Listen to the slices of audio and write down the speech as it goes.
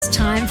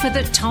time for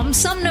the Tom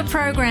Sumner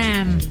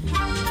Program.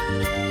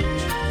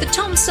 The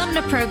Tom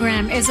Sumner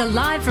Program is a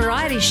live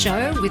variety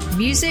show with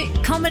music,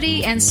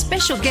 comedy, and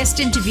special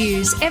guest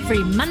interviews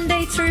every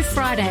Monday through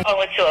Friday.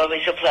 Oh, it's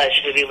always a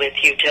pleasure to be with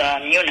you,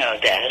 Tom. You know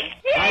that.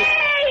 Yay,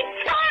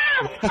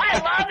 Tom! I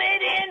love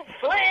it in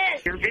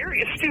Flint! You're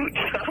very astute,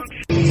 Tom.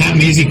 Not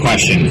an easy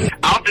question.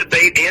 I'll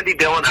debate Andy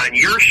Dillon on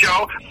your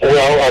show.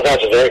 Well,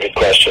 that's a very good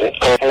question.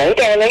 Hello,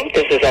 darling.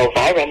 This is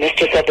Elvira,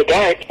 Mistress of the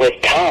Dark,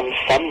 with Tom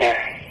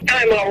Sumner.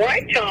 I'm all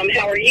right, Tom.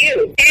 How are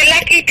you? A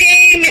lucky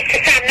day,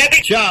 Mr. Sumner.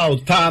 Ciao,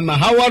 Tom.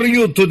 How are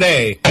you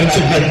today? That's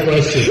a good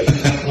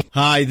question.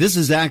 Hi, this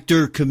is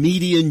actor,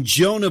 comedian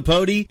Joe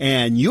Napodi,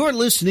 and you're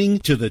listening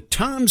to the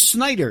Tom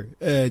Smothers.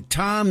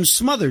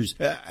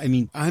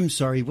 I'm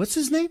sorry, what's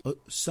his name?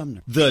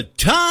 Sumner. The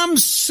Tom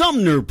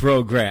Sumner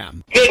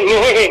Program. Good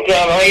morning,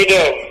 Tom. How you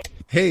doing?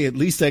 Hey, at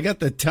least I got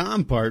the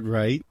Tom part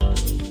right.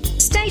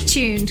 Stay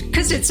tuned,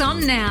 because it's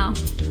on now.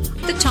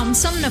 The Tom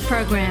Sumner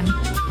Program.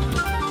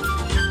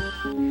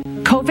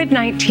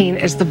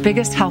 COVID-19 is the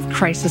biggest health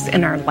crisis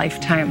in our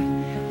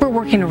lifetime. We're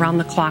working around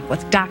the clock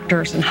with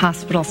doctors and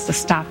hospitals to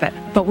stop it,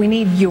 but we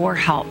need your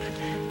help.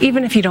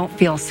 Even if you don't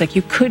feel sick,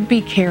 you could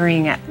be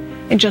carrying it.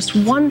 And just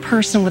one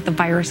person with the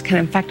virus can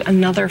infect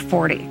another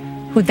 40,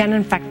 who then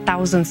infect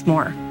thousands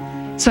more.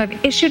 So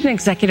I've issued an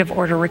executive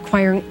order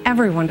requiring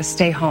everyone to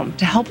stay home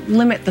to help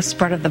limit the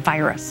spread of the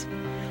virus.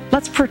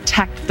 Let's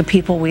protect the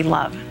people we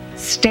love.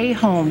 Stay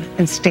home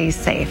and stay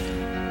safe.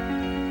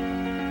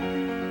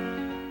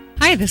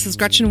 Hi, this is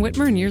Gretchen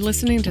Whitmer, and you're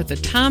listening to the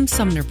Tom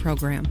Sumner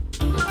Program.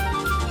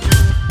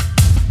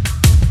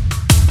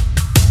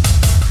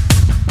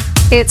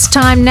 It's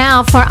time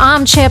now for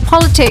Armchair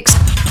Politics.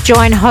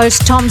 Join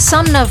host Tom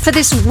Sumner for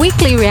this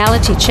weekly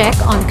reality check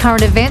on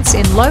current events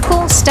in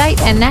local,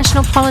 state, and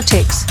national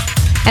politics,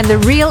 and the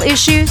real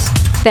issues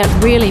that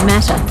really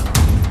matter.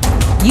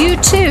 You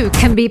too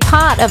can be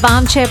part of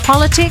Armchair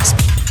Politics.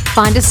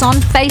 Find us on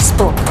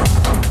Facebook.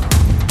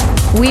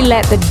 We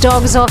let the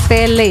dogs off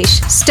their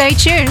leash. Stay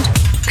tuned,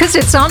 because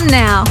it's on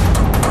now.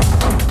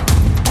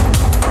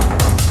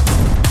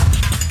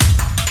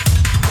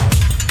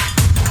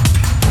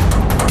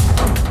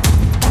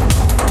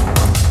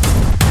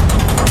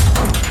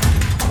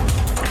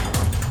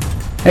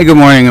 Hey, good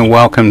morning and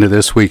welcome to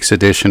this week's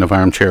edition of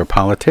Armchair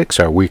Politics,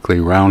 our weekly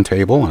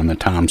roundtable on the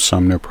Tom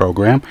Sumner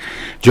Program.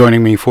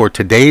 Joining me for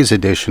today's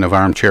edition of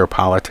Armchair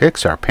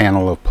Politics, our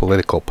panel of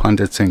political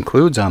pundits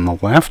includes, on the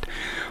left,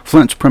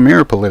 Flint's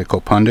premier political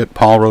pundit,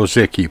 Paul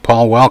Rosicki.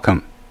 Paul,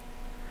 welcome.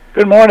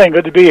 Good morning.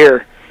 Good to be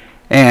here.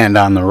 And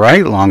on the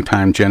right,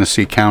 longtime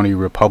Genesee County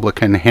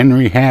Republican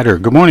Henry Hatter.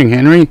 Good morning,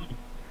 Henry.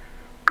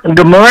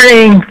 Good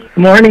morning. Good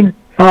morning,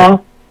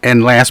 Paul.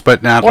 And last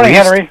but not morning,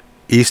 least, Henry.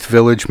 East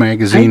Village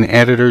Magazine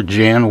editor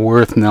Jan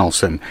Worth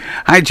Nelson.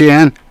 Hi,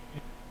 Jan.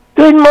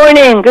 Good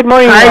morning. Good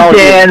morning. Hi,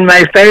 Jan,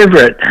 my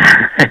favorite.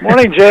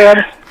 Morning,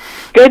 Jan.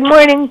 Good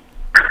morning.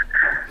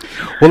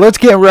 Well, let's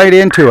get right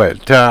into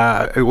it.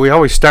 We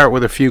always start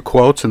with a few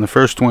quotes, and the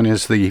first one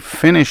is the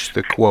Finish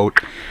the Quote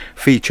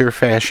feature,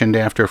 fashioned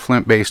after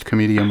Flint-based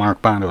comedian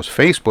Mark Bondo's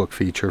Facebook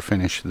feature,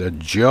 Finish the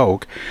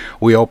Joke.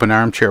 We open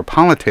Armchair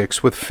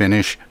Politics with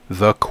Finish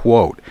the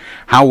Quote.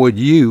 How would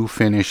you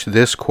finish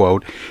this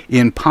quote?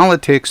 In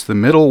politics, the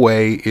middle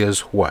way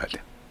is what?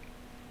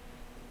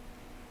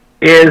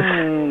 Is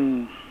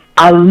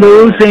a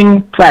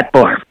losing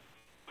platform.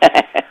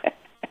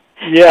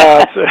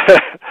 Yeah.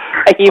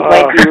 You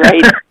might be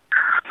right.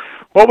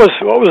 What was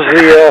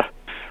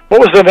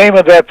the name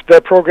of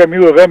that program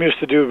U of M used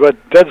to do? But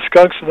dead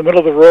skunks in the middle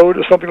of the road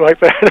or something like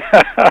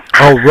that.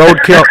 Oh,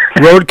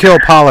 roadkill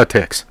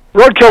politics.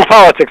 Roadkill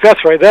politics.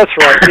 That's right.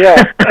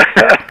 Yeah.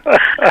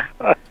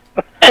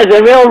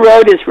 The real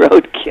road is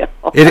roadkill.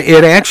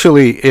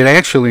 It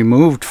actually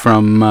moved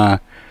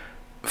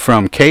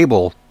from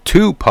cable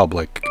to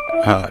public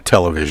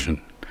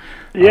television.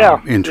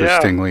 Yeah.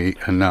 Interestingly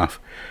enough.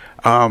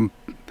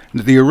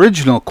 The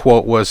original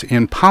quote was,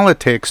 in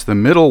politics, the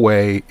middle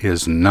way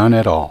is none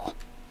at all.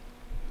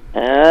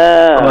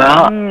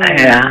 Well,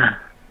 yeah.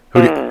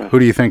 Who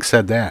do you think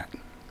said that?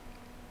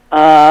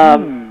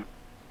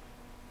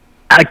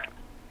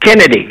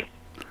 Kennedy.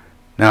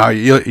 Now,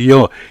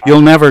 you'll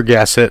never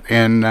guess it,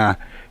 and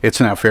it's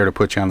not fair to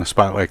put you on the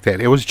spot like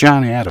that. It was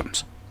John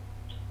Adams.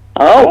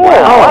 Oh,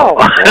 wow.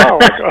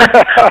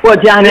 Well,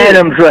 John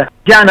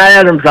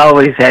Adams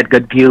always had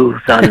good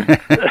views on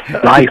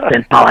life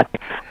and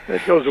politics.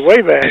 It goes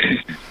way back.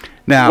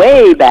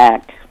 Way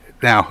back.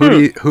 Now,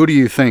 who do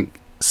you think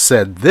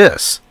said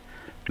this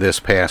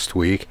past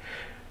week?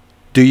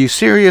 Do you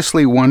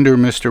seriously wonder,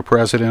 Mr.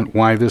 President,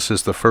 why this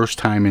is the first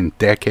time in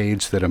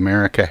decades that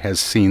America has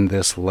seen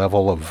this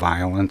level of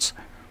violence?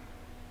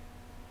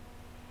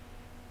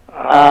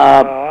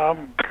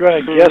 I'm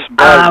going to guess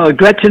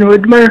Gretchen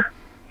Whitmer.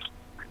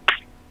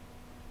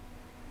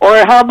 Or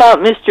how about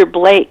Mr.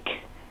 Blake,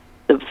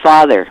 the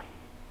father?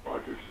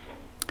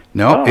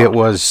 No, it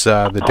was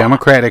the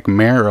Democratic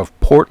mayor of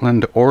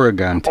Portland,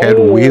 Oregon, Ted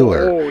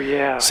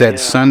Wheeler, said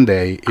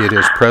Sunday it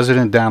is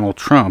President Donald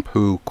Trump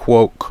who,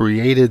 quote,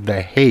 created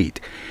the hate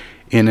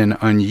in an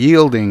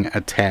unyielding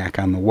attack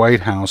on the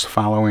White House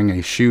following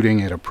a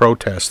shooting at a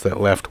protest that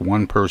left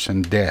one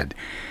person dead.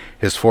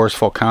 His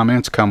forceful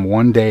comments come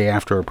one day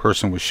after a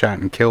person was shot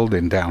and killed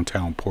in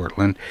downtown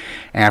Portland,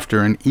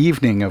 after an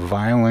evening of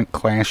violent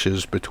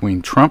clashes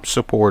between Trump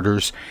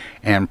supporters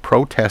and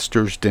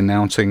protesters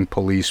denouncing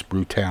police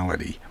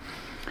brutality.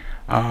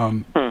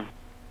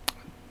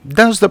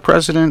 Does the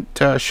president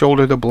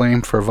shoulder the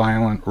blame for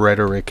violent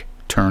rhetoric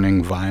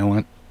turning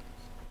violent?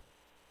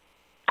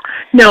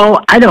 No,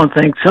 I don't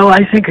think so.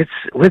 I think it's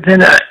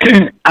within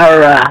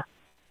our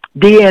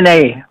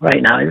DNA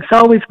right now. It's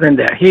always been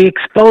there. He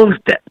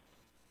exposed it.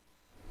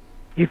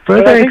 He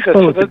further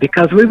exposed it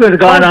because we would have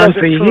gone on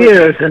for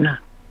years. And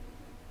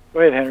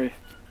go ahead, Henry.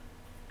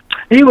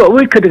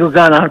 We could have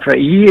gone on for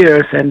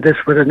years, and this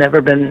would have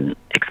never been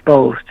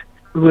exposed.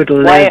 We would have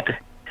lived.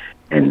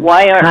 And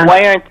why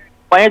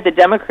aren't the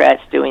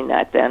Democrats doing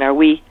that then? Are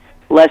we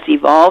less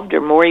evolved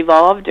or more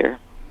evolved, or?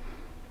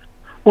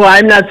 Well,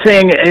 I'm not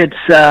saying it's.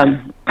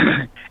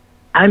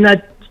 I'm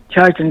not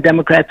charging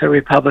Democrats or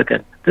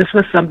Republicans. This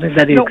was something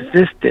that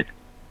existed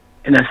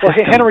in a system. Well,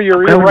 Henry, you're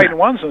right in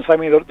one sense. I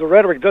mean, the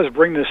rhetoric does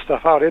bring this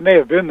stuff out. It may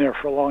have been there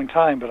for a long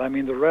time, but I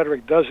mean, the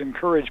rhetoric does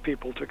encourage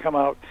people to come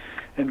out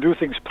and do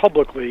things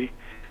publicly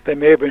they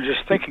may have been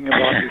just thinking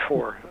about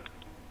before.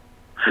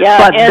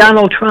 Yeah, but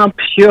Donald Trump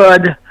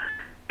should.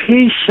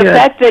 He should. The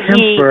fact that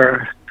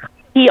temper.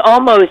 he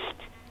almost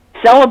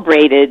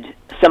celebrated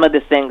some of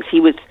the things he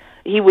was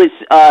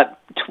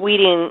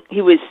tweeting.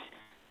 He was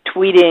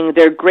tweeting,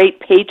 "They're great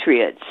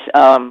patriots."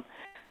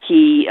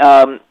 He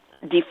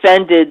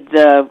defended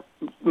the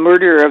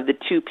murder of the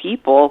two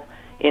people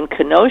in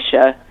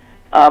Kenosha.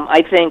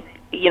 I think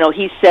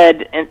he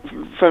said, and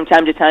from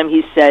time to time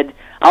he said,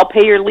 "I'll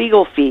pay your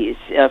legal fees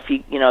if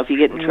you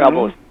get in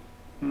trouble."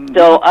 Mm-hmm.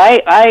 So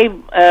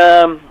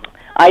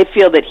I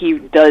feel that he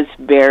does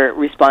bear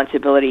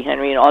responsibility,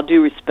 Henry. In all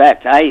due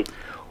respect,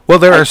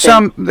 there are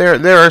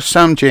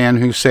some, Jan,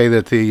 who say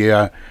that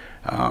the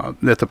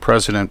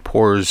president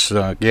pours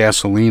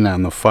gasoline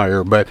on the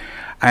fire, but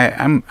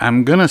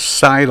I'm going to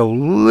side a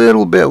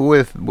little bit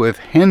with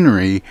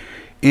Henry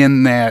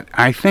in that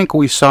I think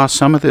we saw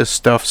some of this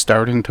stuff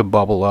starting to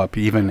bubble up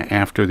even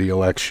after the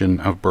election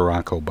of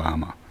Barack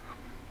Obama.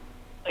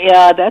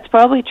 Yeah, that's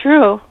probably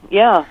true.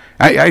 Yeah.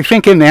 I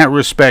think in that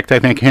respect, I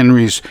think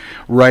Henry's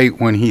right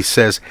when he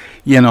says,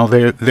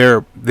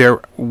 there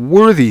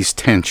were these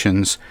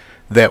tensions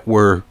that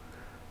were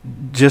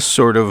just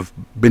sort of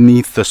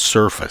beneath the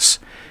surface.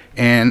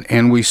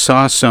 And we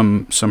saw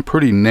some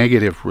pretty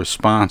negative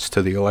response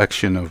to the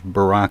election of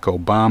Barack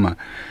Obama.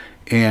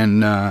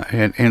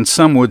 And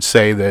some would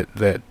say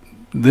that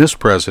this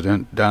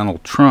president,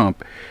 Donald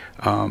Trump,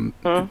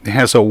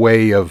 has a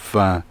way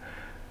of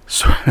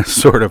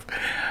sort of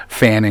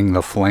fanning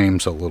the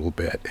flames a little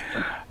bit.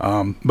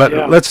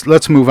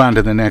 Let's move on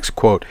to the next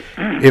quote.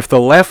 If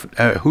the left,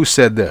 who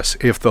said this?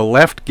 If the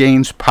left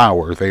gains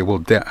power, they will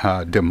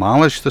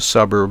demolish the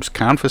suburbs,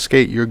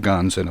 confiscate your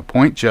guns, and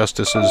appoint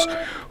justices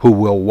who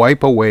will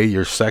wipe away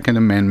your Second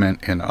Amendment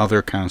and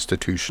other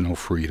constitutional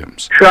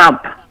freedoms.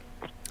 Trump.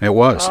 It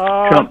was.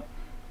 Trump.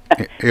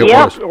 It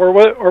was. Or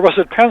was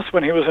it Pence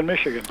when he was in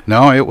Michigan?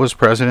 No, it was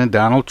President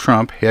Donald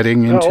Trump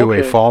heading into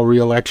a fall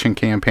re-election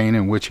campaign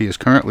in which he is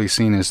currently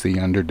seen as the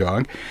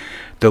underdog,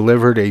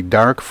 delivered a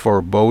dark,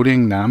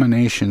 foreboding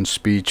nomination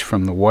speech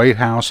from the White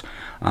House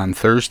on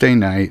Thursday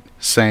night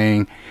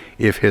saying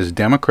if his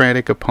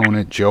Democratic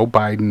opponent Joe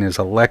Biden is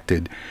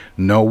elected,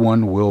 no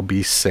one will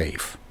be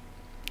safe.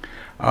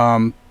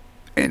 And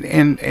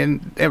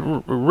it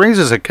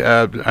raises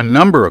a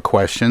number of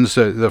questions.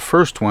 The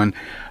first one,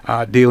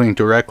 dealing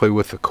directly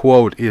with the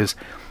quote, is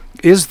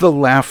the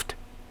left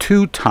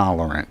too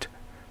tolerant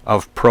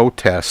of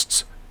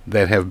protests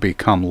that have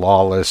become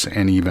lawless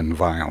and even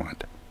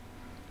violent?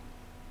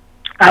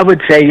 I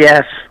would say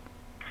yes.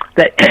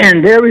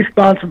 And they're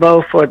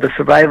responsible for the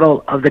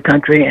survival of the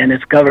country and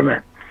its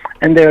government.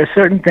 And there are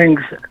certain things,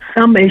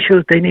 some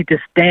issues they need to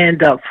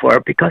stand up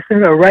for because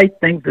they're the right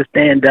things to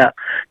stand up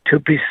to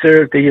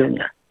preserve the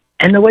union.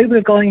 And the way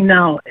we're going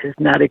now is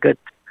not a good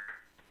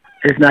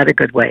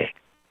way.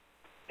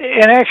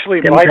 And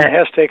actually, Biden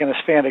has taken a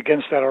stand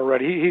against that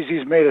already.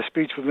 He's made a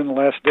speech within the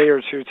last day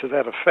or two to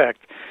that effect.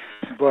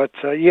 But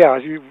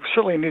you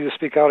certainly need to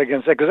speak out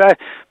against that because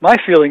my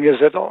feeling is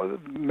that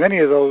many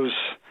of those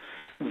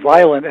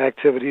violent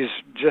activities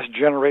just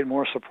generate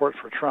more support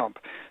for Trump.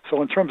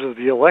 So in terms of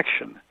the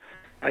election,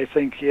 I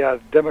think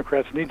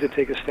Democrats need to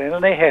take a stand,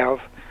 and they have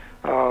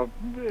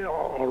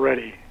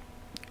already.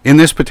 In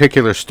this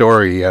particular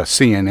story,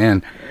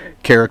 CNN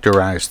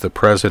characterized the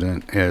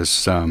president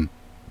as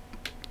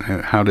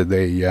how did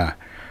they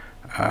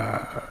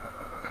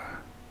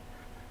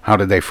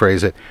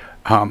phrase it?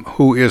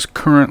 Who is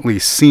currently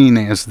seen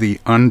as the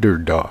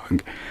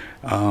underdog.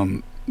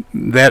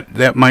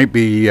 That might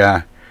be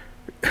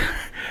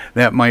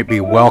that might be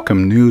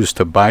welcome news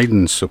to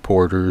Biden's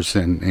supporters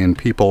and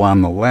people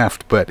on the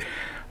left, but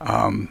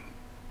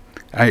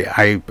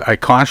I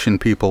caution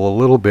people a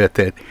little bit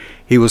that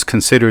he was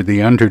considered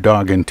the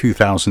underdog in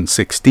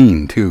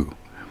 2016 too.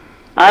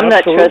 I'm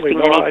not Absolutely.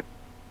 trusting any.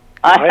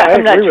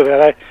 I agree with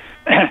that.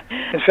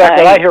 In fact,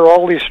 when I hear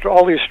all these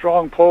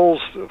strong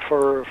polls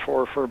for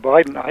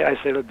Biden,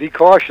 I say to be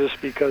cautious,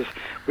 because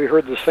we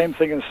heard the same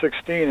thing in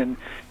 2016, and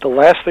the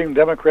last thing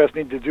Democrats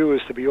need to do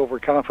is to be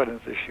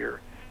overconfident this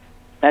year.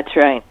 That's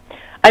right.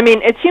 I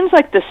mean, it seems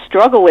like the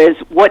struggle is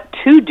what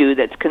to do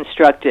that's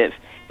constructive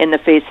in the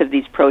face of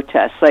these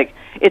protests. Like,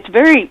 it's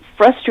very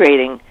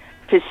frustrating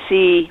to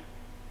see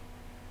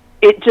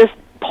it just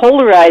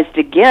polarized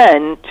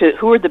again to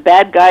who are the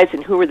bad guys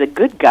and who are the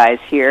good guys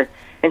here,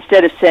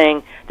 instead of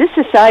saying this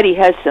society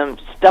has some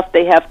stuff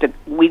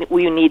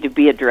we need to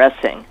be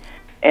addressing.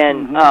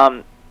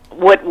 And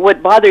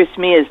what bothers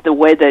me is the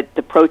way that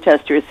the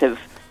protesters have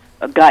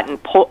gotten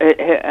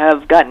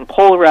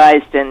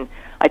polarized, and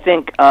I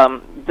think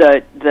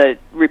the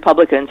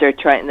Republicans are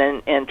trying,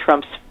 and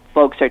Trump's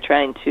folks are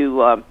trying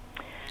to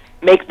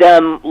make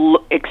them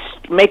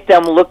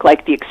look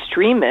like the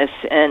extremists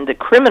and the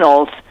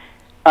criminals,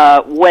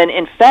 when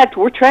in fact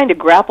we're trying to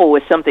grapple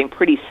with something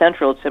pretty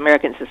central to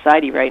American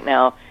society right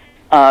now.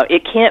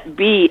 It can't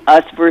be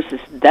us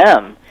versus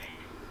them.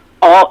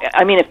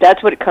 I mean, if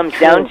that's what it comes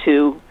down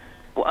to,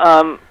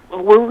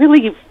 we're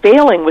really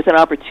failing with an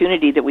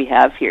opportunity that we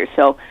have here.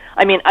 So,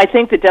 I mean, I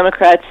think the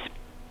Democrats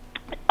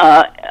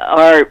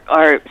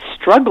are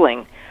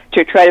struggling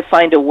to try to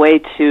find a way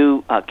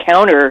to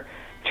counter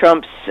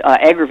Trump's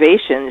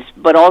aggravations,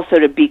 but also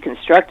to be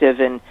constructive.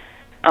 And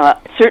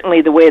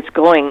certainly the way it's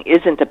going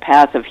isn't the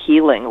path of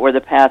healing or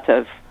the path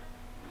of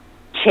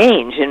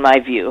change, in my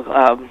view.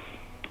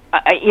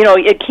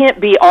 It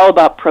can't be all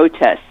about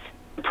protests.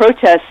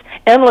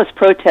 Endless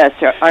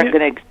protests aren't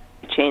going to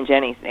change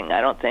anything,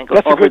 I don't think,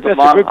 over the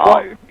long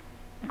haul.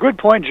 Good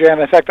point,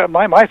 Jan. In fact,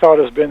 my thought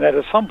has been that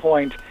at some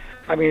point,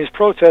 I mean, these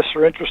protests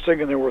are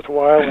interesting and they're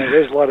worthwhile and they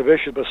raise a lot of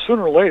issues, but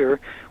sooner or later,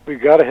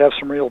 we've got to have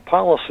some real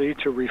policy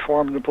to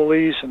reform the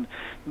police and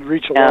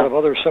reach a lot of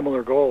other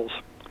similar goals.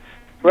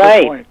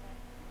 Right. Good point.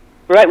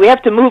 Right. We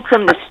have to move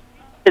from to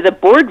the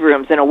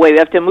boardrooms in a way. We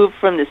have to move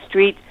from the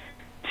street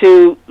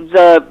to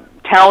the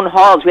town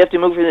halls. We have to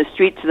move from the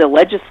street to the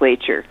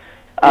legislature.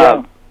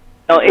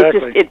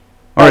 Exactly.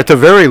 Or at the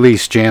very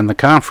least, Jan, the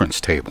conference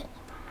table.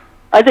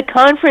 The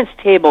conference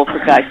table, for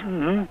God's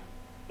sake.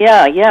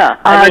 Yeah.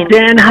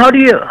 Dan, how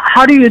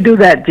do you do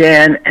that,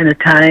 Jan, in a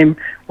time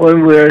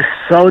when we're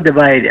so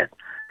divided?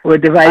 We're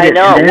divided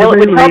in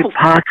every way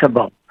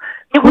possible.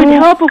 It would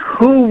help.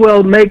 Who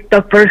will make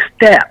the first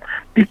step?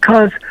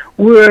 Because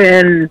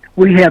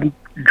we have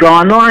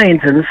drawn lines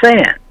in the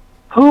sand.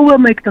 Who will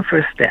make the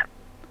first step?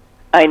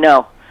 I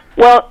know.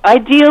 Well,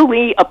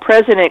 ideally, a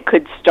president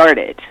could start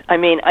it. I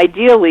mean,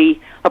 ideally,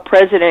 a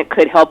president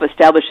could help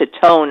establish a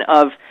tone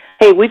of,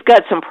 hey, we've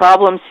got some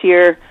problems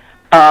here.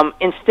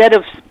 Instead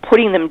of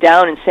putting them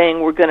down and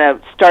saying we're going to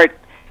start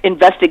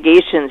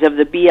investigations of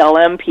the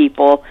BLM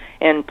people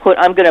and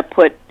I'm going to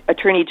put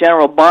Attorney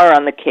General Barr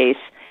on the case.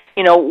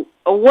 You know,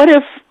 what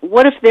if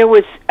there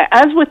was,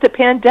 as with the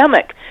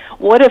pandemic,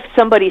 what if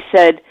somebody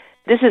said,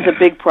 this is a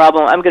big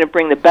problem, I'm going to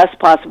bring the best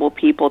possible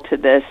people to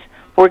this,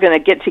 we're going to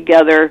get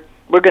together,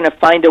 we're going to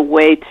find a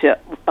way to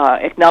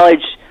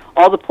acknowledge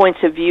all the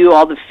points of view,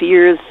 all the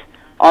fears,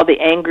 all the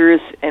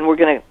angers, and we're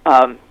going to,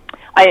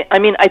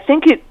 I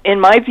think in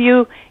my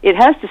view, it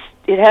has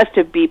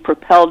to be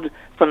propelled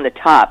from the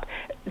top.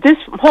 This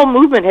whole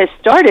movement has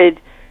started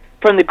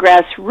from the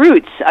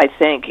grassroots, I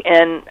think,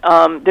 and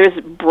there's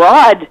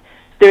broad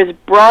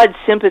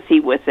sympathy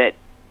with it.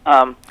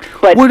 But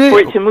for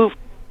it to move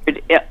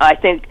forward, I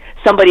think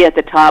somebody at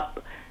the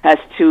top has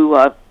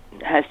to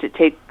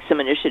take some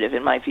initiative,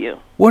 in my view.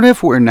 What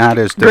if we're not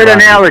as divided? Good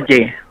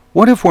analogy.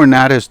 What if we're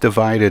not as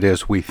divided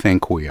as we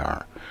think we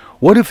are?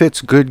 What if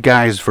it's good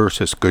guys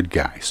versus good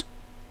guys?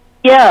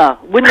 Yeah,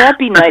 wouldn't that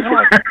be nice?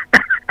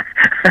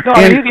 No,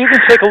 you can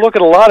take a look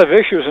at a lot of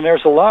issues, and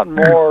there's a lot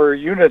more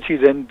unity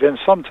than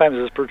sometimes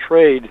is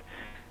portrayed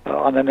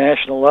on the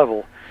national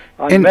level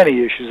on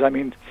many issues. I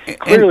mean,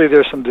 clearly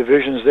there's some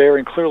divisions there,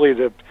 and clearly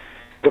the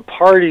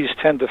parties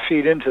tend to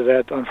feed into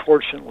that,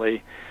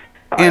 unfortunately.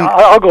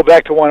 I'll go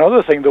back to one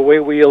other thing. The way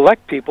we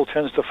elect people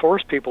tends to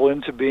force people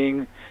into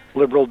being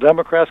liberal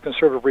Democrats,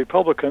 conservative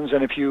Republicans,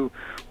 and if you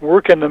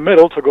work in the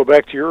middle, to go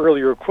back to your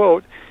earlier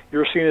quote,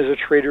 you're seen as a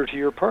traitor to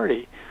your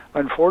party.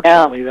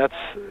 Unfortunately, that's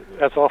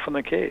often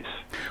the case.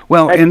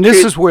 Well, and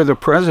this is where the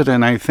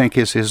president, I think,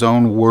 is his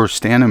own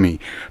worst enemy.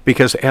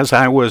 Because as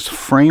I was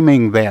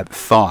framing that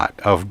thought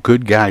of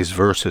good guys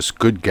versus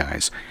good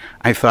guys,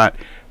 I thought,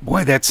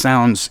 boy, that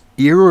sounds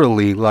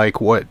eerily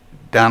like what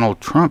Donald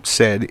Trump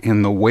said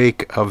in the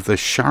wake of the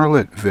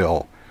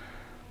Charlottesville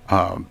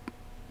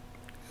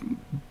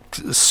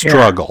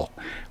struggle.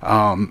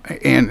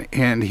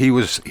 And he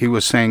was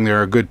saying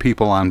there are good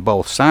people on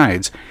both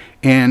sides.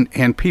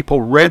 And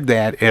people read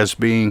that as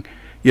being,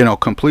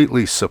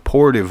 completely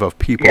supportive of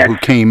people who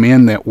came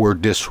in that were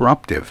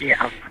disruptive.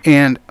 Yeah.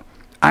 And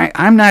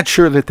I'm not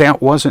sure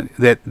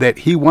that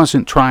he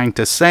wasn't trying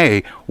to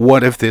say,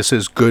 what if this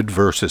is good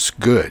versus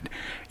good?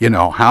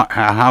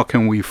 How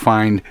can we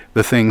find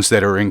the things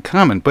that are in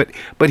common? But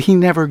he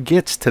never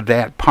gets to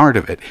that part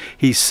of it.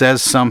 He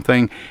says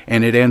something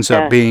and it ends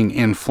up being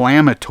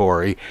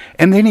inflammatory,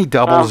 and then he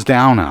doubles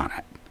down on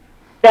it.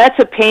 That's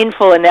a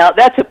painful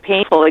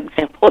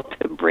example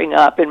to bring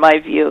up, in my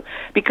view,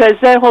 because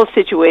that whole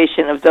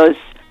situation of those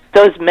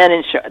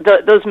men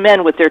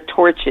with their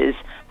torches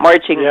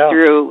marching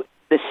through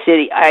the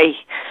city. I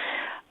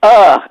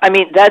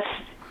mean, that's,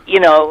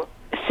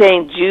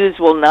 saying Jews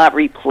will not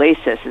replace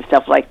us and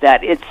stuff like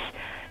that.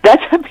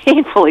 That's a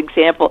painful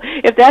example.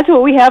 If that's where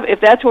we have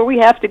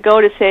to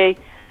go to say,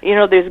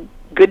 there's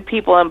good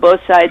people on both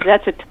sides,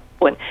 that's a tough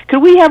one.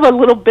 Could we have a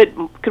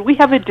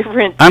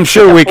different I'm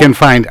sure we can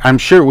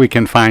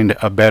find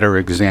a better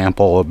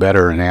example, a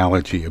better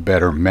analogy, a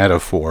better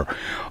metaphor.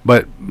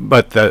 But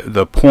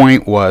the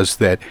point was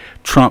that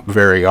Trump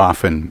very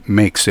often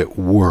makes it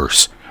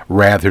worse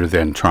rather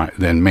than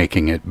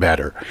making it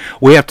better.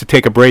 We have to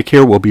take a break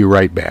here. We'll be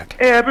right back.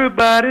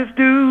 Everybody's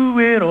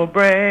doing a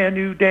brand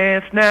new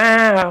dance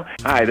now.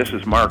 Hi, this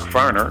is Mark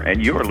Farner,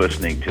 and you're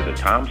listening to the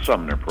Tom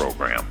Sumner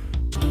Program.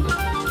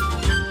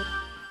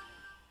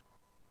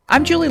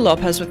 I'm Julie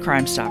Lopez with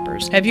Crime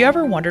Stoppers. Have you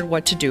ever wondered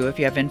what to do if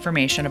you have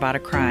information about a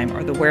crime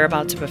or the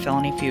whereabouts of a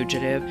felony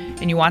fugitive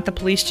and you want the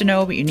police to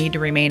know but you need to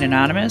remain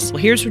anonymous?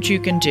 Well, here's what you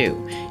can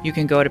do. You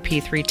can go to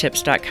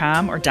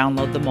p3tips.com or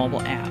download the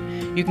mobile app.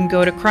 You can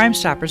go to Crime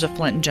Stoppers of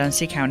Flint and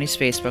Genesee County's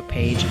Facebook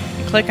page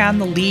and click on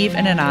the Leave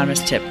an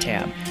Anonymous Tip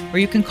tab, or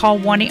you can call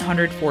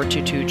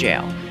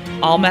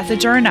 1-800-422-JAIL. All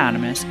methods are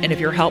anonymous, and if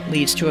your help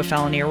leads to a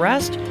felony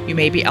arrest, you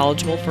may be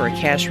eligible for a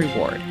cash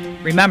reward.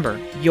 Remember,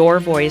 your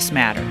voice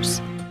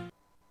matters.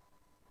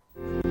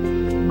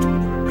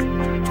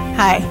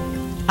 Hi,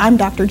 I'm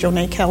Dr.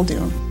 Jonae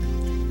Caldoun.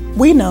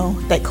 We know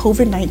that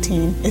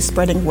COVID-19 is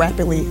spreading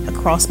rapidly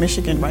across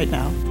Michigan right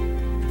now.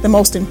 The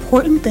most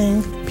important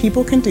thing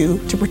people can do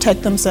to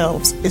protect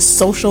themselves is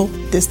social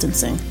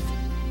distancing.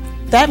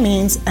 That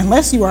means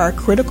unless you are a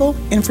critical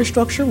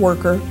infrastructure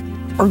worker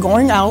or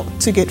going out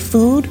to get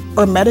food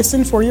or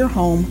medicine for your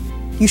home,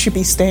 you should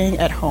be staying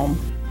at home.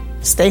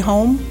 Stay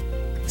home,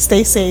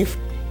 stay safe,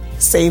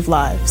 save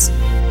lives.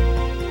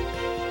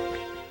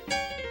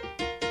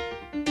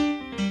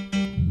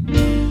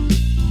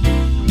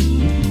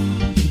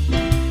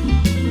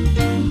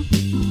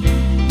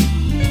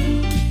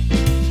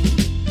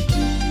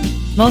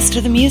 Most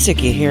of the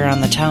music you hear on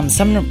the Tom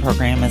Sumner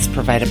Program is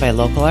provided by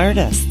local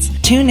artists.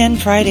 Tune in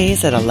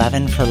Fridays at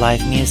 11 for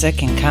live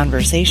music and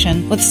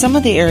conversation with some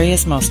of the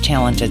area's most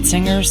talented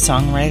singers,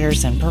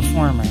 songwriters, and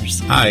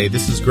performers. Hi,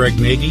 this is Greg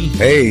Nagy.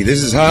 Hey,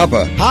 this is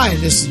Hopper. Hi,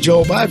 this is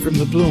Joe By from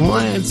the Blue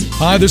Hawaiians.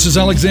 Hi, this is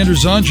Alexander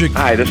Zonjic.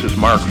 Hi, this is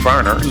Mark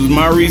Farner. This is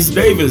Maurice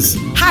Davis.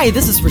 Hi,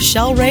 this is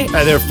Rochelle Ray.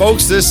 Hi there,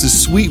 folks. This is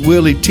Sweet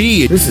Willie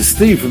T. This is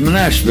Steve from the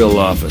Nashville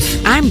office.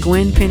 I'm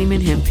Gwen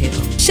Pennyman Hemphill.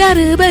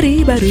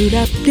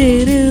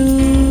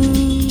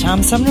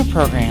 Tom Sumner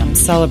Program,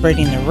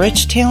 celebrating the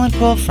rich talent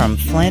pool from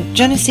Flint,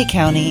 Genesee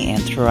County,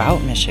 and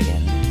throughout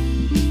Michigan.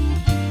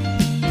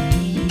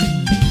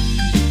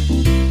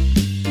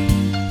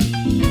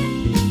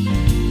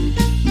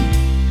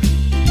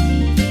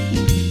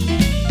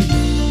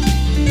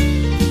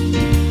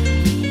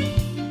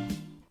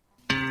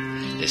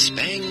 The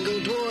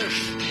Spangled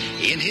Dwarf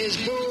in his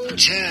bow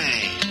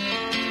tie.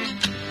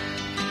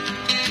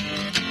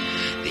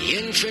 The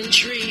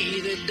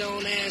infantry that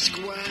don't ask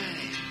why.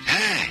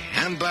 Hi,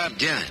 I'm Bob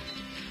Dylan.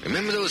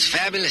 Remember those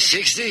fabulous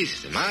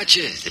 60s? The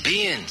marches, the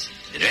paeans,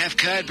 the draft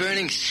card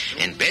burnings,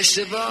 and best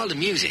of all, the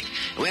music.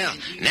 Well,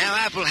 now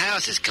Apple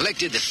House has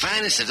collected the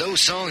finest of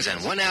those songs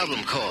on one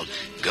album called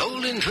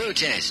Golden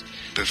Protest,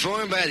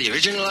 performed by the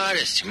original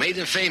artists who made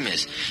them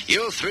famous.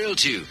 You'll thrill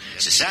to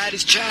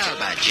Society's Child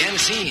by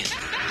Janisine,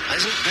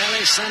 Pleasant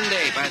Ballet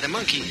Sunday by the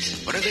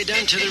Monkees, What Have They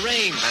Done to the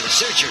Rain by the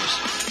Searchers,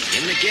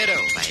 In the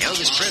Ghetto by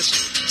Elvis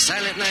Presley,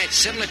 Silent Night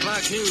 7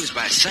 O'Clock News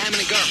by Simon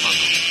and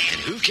Garfunkel,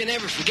 and who can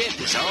ever forget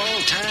this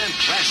all-time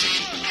classic?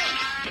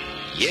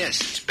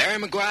 Yes, it's Barry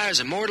Maguire's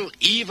immortal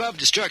Eve of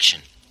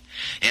Destruction.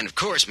 And, of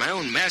course, my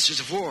own Masters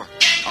of War,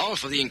 all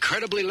for the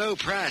incredibly low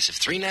price of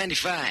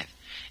 $3.95.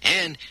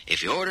 And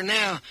if you order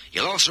now,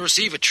 you'll also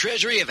receive a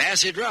treasury of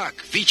acid rock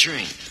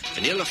featuring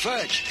Vanilla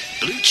Fudge,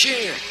 Blue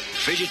Cheer,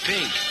 Frigid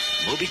Pink,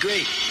 Moby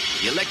Grape,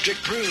 The Electric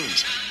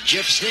Prunes,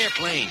 Jefferson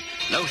Airplane,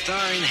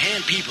 Lotharian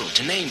Hand People,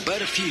 to name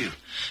but a few.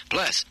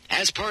 Plus,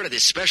 as part of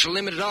this special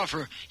limited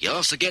offer, you'll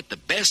also get the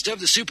best of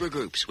the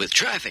supergroups with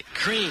Traffic,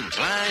 Cream,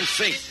 Blind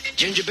Faith,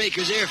 Ginger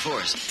Baker's Air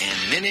Force,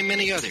 and many,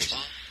 many others.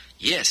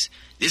 Yes,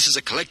 this is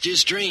a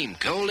collector's dream,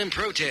 Golden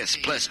Protest,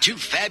 plus 2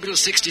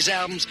 fabulous 60s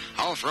albums,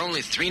 all for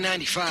only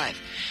 $3.95.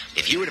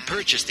 If you were to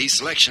purchase these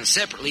selections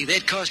separately,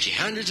 they'd cost you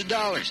hundreds of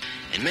dollars,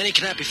 and many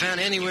cannot be found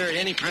anywhere at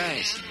any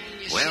price.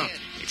 Well,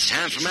 It's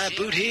time for my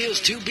boot heels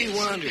to be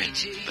wandering.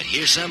 But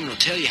here's something that'll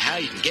tell you how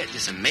you can get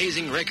this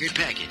amazing record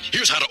package.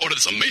 Here's how to order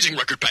this amazing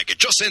record package.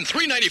 Just send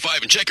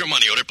 $3.95 and check your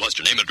money order plus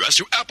your name and address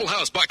to Apple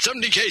House, Box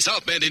 70K,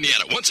 South Bend,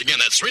 Indiana. Once again,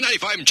 that's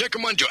 $3.95 and check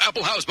your money to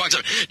Apple House, Box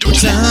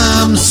 70K.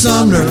 Tom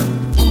Sumner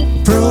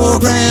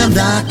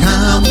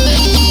Program.com.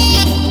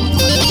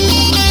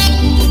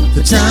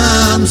 The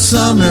Tom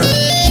Sumner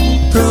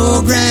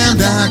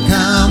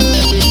Program.com.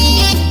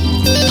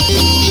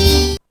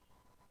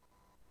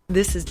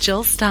 This is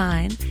Jill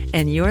Stein,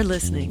 and you're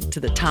listening to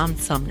the Tom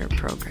Sumner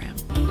Program.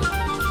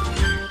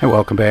 Hey,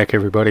 welcome back,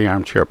 everybody.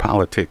 Armchair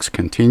Politics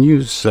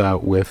continues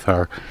with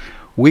our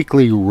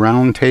weekly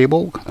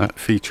roundtable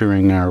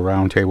featuring our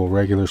roundtable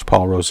regulars,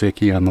 Paul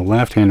Rosicki on the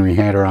left, Henry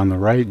Hatter on the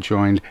right,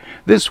 joined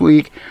this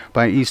week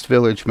by East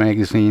Village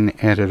Magazine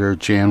editor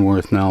Jan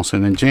Worth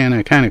Nelson. And Jan,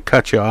 I kind of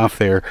cut you off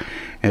there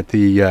at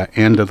the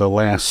end of the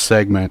last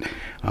segment,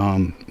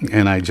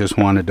 and I just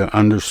wanted to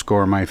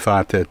underscore my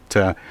thought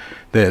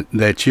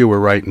that you were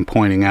right in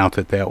pointing out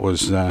that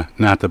was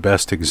not the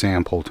best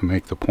example to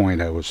make the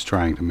point I was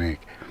trying to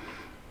make.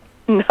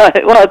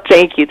 Well,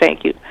 thank you.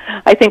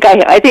 I think I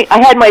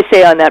had my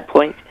say on that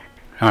point.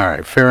 All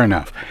right, fair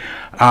enough.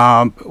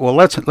 Well,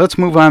 let's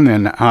move on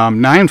then.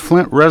 9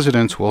 Flint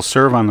residents will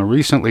serve on the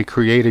recently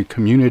created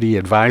Community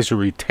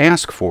Advisory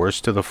Task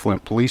Force to the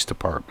Flint Police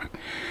Department.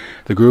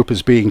 The group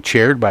is being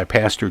chaired by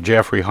Pastor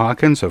Jeffrey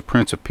Hawkins of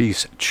Prince of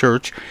Peace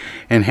Church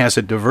and has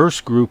a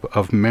diverse group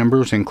of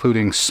members,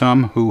 including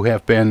some who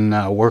have been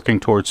working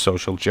towards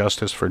social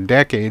justice for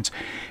decades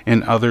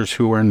and others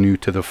who are new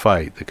to the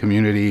fight. The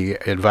Community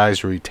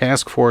Advisory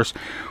Task Force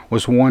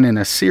was one in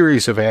a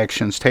series of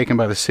actions taken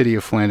by the city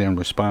of Flint in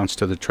response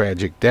to the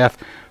tragic death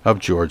of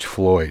George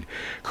Floyd.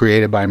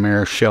 Created by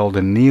Mayor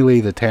Sheldon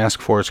Neely, the task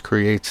force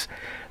creates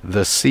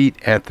the seat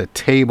at the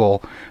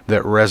table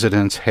that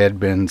residents had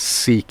been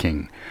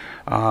seeking.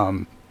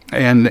 And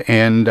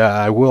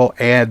I will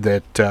add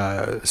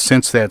that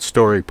since that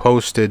story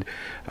posted,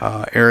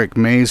 Eric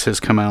Mays has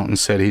come out and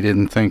said he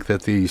didn't think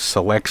that the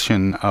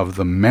selection of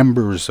the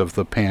members of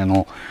the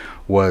panel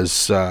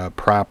was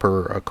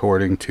proper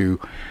according to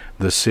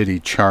the city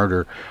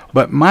charter.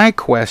 But my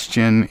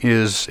question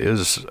is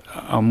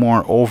a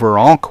more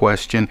overall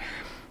question.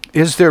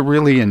 Is there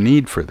really a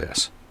need for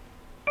this?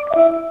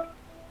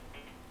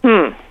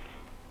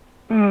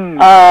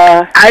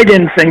 I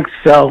didn't think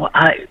so.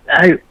 I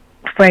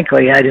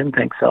frankly, I didn't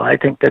think so. I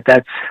think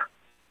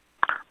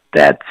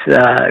that's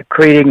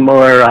creating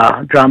more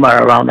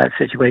drama around that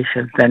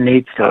situation than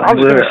needs to. I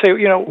was going to say,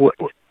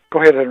 go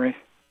ahead, Henry.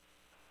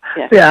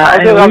 Yeah, I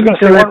was going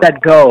to let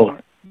that go.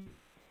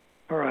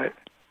 All right.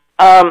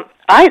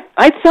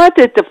 I thought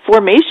that the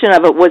formation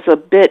of it was a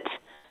bit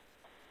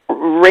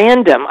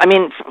random. I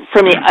mean,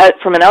 from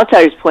an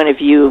outsider's point of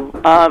view,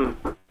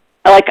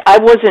 I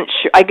wasn't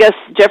sure. I guess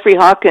Jeffrey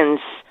Hawkins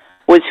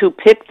was who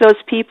picked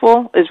those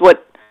people, is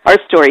what our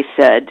story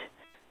said.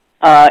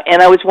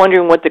 And I was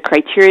wondering what the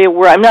criteria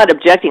were. I'm not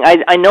objecting.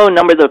 I know a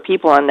number of the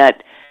people on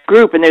that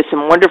group, and there's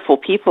some wonderful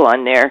people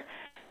on there.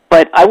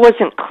 But I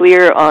wasn't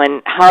clear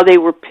on how they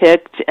were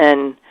picked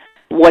and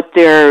what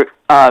their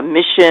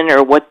mission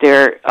or what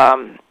their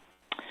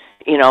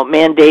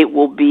mandate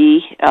will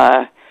be.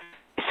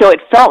 So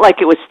it felt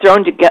like it was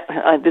thrown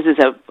together. This is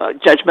a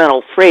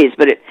judgmental phrase,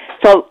 but it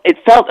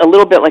felt a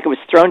little bit like it was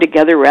thrown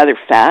together rather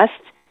fast.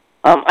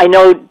 I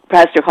know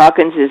Pastor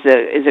Hawkins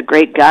is a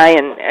great guy,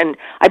 and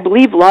I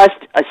believe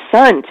lost a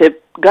son to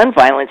gun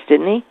violence,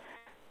 didn't he?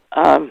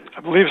 I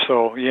believe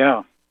so.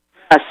 Yeah.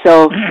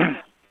 So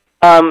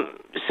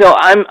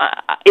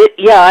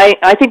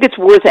I think it's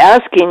worth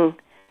asking.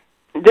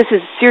 This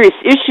is a serious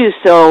issue,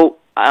 so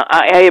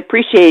I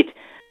appreciate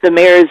the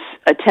mayor's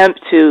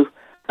attempt to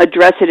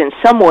address it in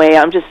some way.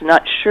 I'm just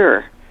not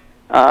sure.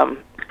 But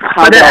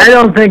I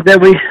don't think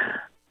that we...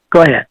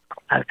 Go ahead.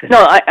 No,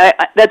 I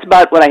that's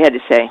about what I had to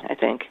say, I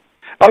think.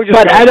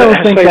 But I don't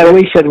think that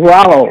we should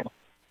wallow.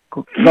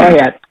 Go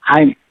ahead.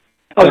 I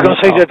was going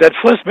to say that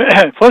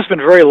Flint's been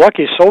very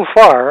lucky so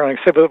far, and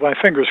I say with my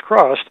fingers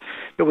crossed,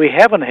 that we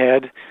haven't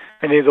had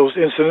any of those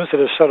incidents that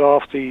have set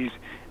off the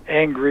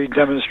angry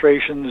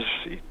demonstrations,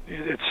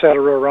 et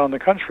cetera, around the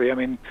country. I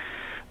mean,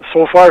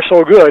 so far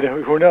so good.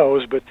 Who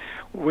knows? But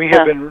we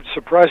have been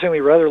surprisingly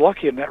rather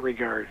lucky in that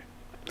regard.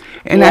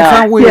 And I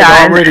thought we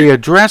had already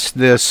addressed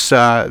this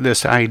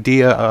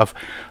idea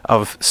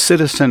of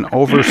citizen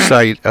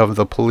oversight of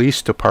the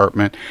police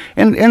department,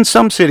 and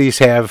some cities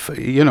have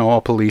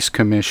a police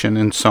commission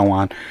and so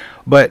on.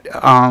 But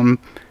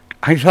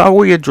I thought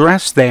we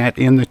addressed that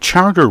in the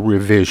charter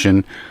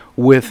revision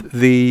with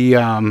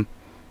the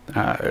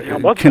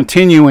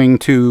continuing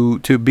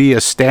to be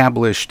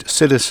established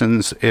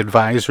citizens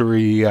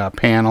advisory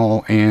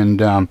panel and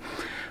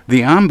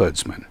the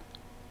ombudsman.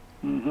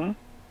 Mm-hmm.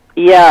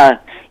 Yeah,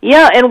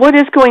 and what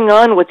is going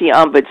on with the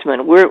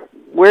ombudsman?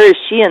 Where is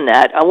she in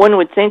that? One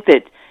would think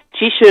that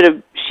she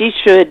should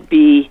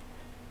be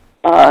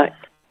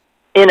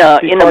in a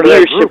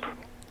leadership,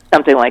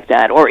 something like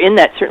that, or in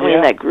that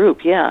in that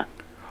group. Yeah.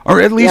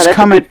 or at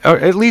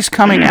least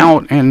coming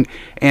out and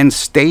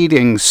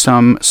stating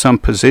some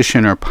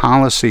position or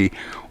policy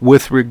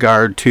with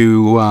regard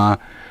to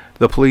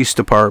the police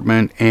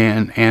department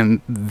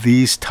and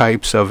these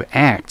types of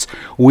acts.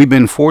 We've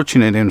been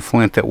fortunate in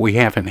Flint that we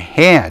haven't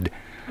had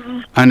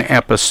an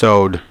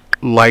episode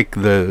like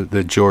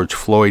the George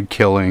Floyd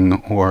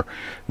killing or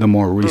the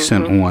more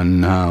recent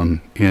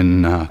one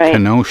in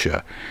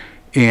Kenosha,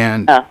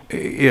 and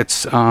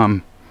it's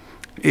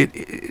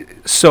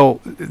so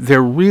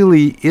there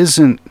really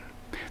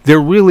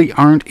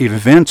aren't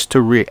events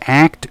to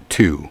react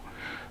to.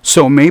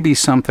 So maybe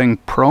something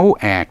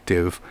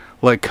proactive,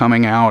 like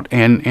coming out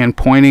and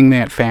pointing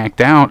that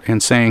fact out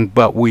and saying,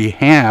 but we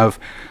have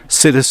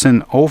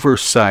citizen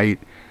oversight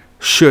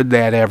should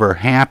that ever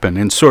happen,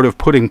 and sort of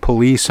putting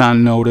police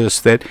on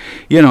notice that,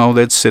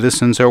 that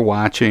citizens are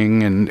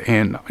watching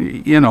and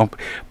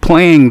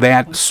playing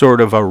that sort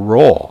of a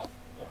role.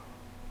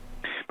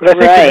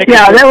 But I think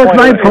that was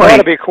my point. It ought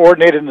to be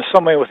coordinated in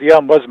some way with the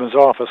Ombudsman's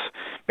office.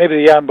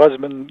 Maybe the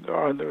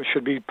Ombudsman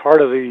should be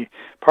part of a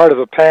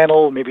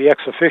panel, maybe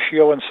ex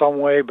officio in some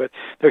way, but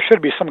there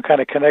should be some kind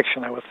of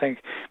connection, I would think,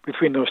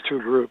 between those two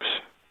groups.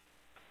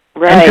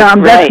 Right. And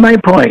Tom, that's my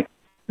point.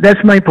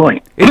 That's my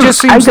point. It just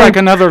seems like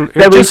another.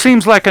 It just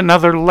seems like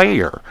another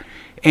layer,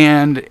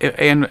 and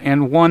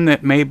one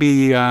that may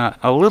be a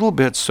little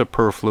bit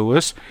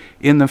superfluous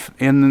in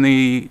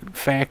the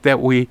fact that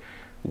we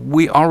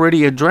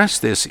already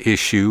addressed this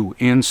issue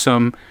in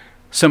some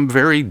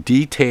very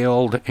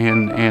detailed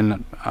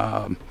and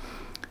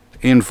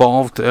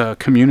involved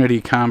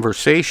community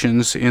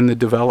conversations in the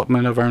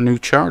development of our new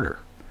charter.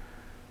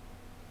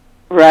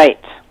 Right.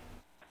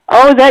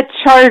 Oh, that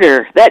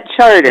charter.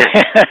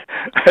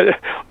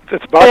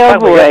 It's about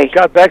time we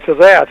got back to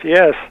that,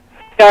 yes.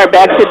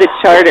 Back to the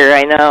charter,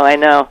 I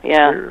know,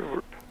 yeah.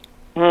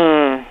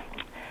 The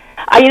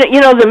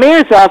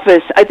mayor's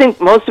office, I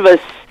think most of us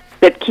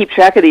that keep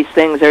track of these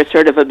things are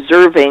sort of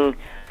observing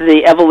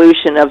the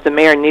evolution of the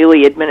Mayor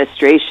Neely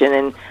administration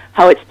and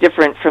how it's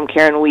different from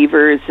Karen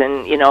Weaver's,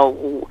 and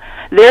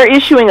they're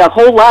issuing a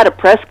whole lot of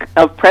press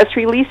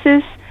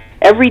releases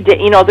every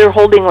day. They're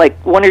holding like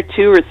 1 or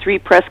 2 or 3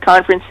 press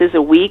conferences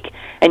a week,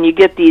 and you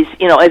get these.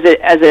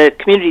 As a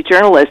community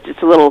journalist,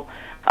 it's a little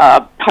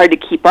hard to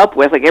keep up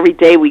with. Like every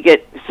day, we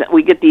get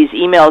these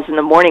emails in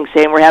the morning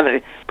saying we're having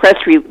a press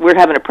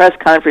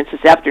conference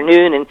this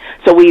afternoon, and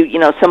so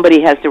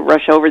somebody has to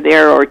rush over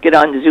there or get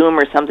on Zoom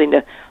or something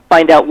to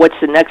find out what's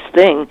the next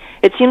thing.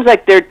 It seems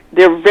like they're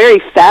very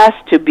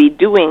fast to be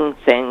doing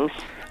things.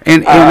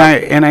 And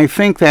I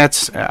think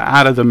that's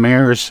out of the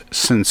mayor's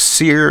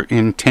sincere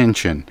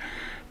intention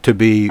to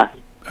be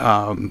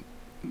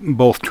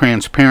both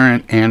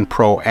transparent and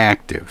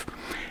proactive.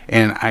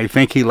 And I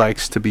think he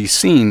likes to be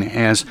seen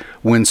as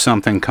when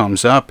something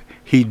comes up,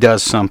 he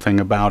does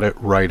something about it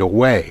right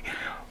away.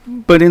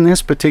 But in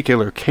this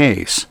particular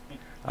case,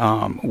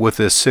 with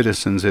this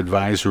citizens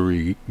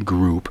advisory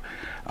group,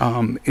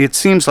 it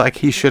seems like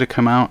he should have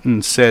come out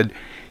and said,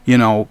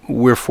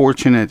 we're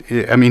fortunate.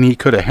 I mean, he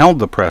could have held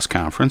the press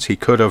conference. He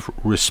could have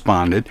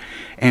responded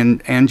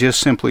and just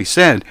simply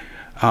said,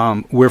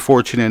 we're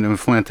fortunate in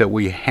Flint that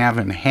we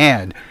haven't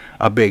had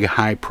a big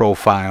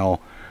high-profile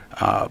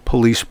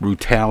police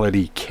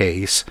brutality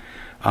case.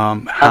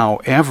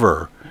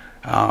 However,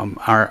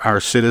 our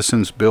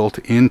citizens built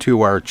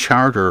into our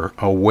charter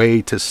a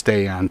way to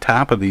stay on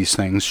top of these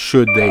things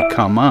should they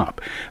come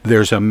up.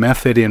 There's a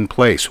method in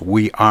place.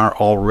 We are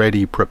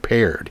already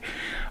prepared,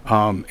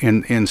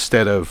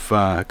 instead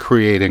of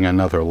creating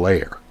another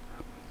layer.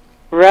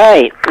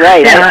 Right.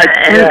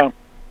 Yeah.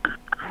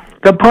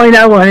 The point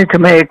I wanted to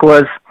make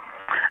was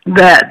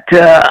that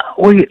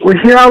we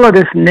hear all of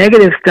this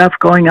negative stuff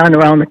going on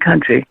around the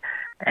country,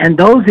 and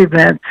those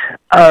events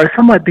are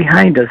somewhat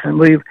behind us, and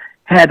we've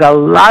had a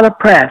lot of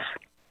press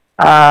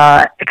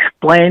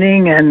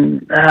explaining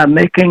and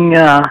making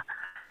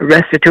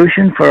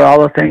restitution for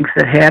all the things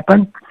that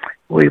happened.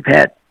 We've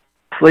had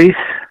police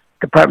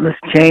departments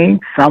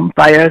changed, some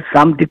fired,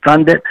 some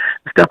defunded,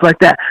 stuff like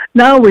that.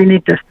 Now we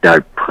need to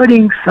start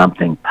putting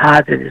something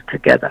positive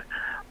together.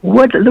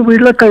 We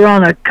look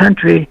around our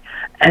country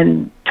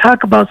and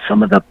talk about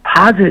some of the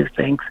positive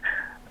things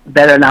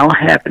that are now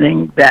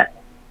happening that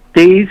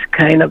these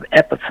kind of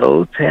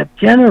episodes have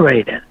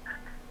generated.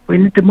 We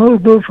need to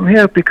move from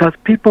here because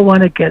people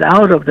want to get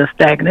out of the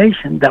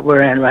stagnation that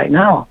we're in right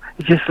now.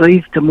 It just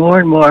leads to more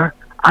and more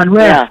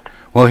unrest. Yeah.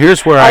 Well,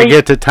 here's where I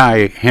get to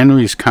tie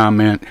Henry's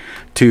comment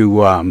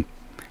to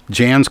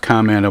Jan's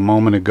comment a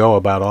moment ago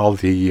about all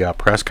the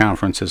press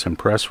conferences and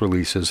press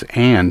releases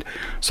and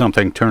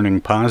something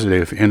turning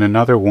positive. In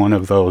another one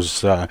of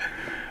those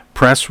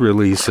press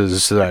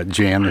releases,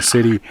 Jan, the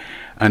city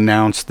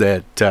announced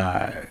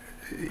that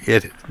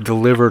it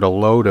delivered a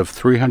load of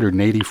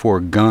 384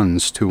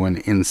 guns to an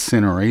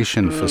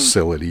incineration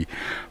facility,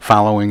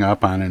 following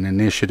up on an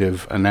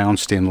initiative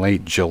announced in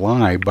late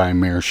July by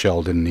Mayor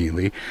Sheldon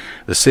Neely.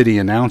 The city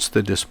announced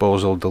the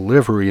disposal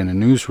delivery in a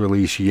news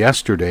release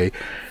yesterday,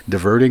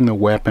 diverting the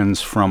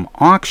weapons from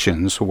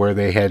auctions where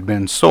they had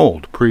been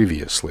sold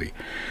previously.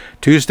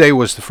 Tuesday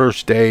was the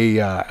first day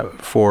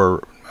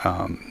for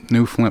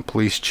new Flint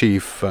Police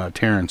Chief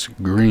Terrence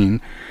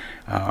Green,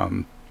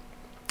 and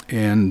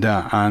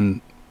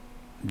on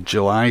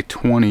July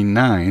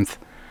 29th,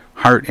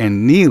 Hart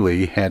and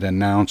Neely had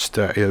announced,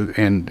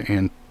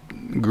 and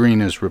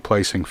Green is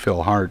replacing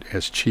Phil Hart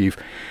as chief.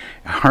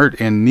 Hart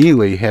and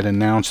Neely had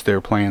announced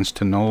their plans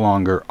to no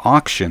longer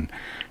auction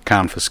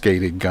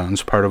confiscated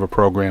guns, part of a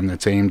program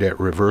that's aimed at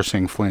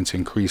reversing Flint's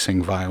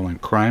increasing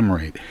violent crime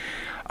rate.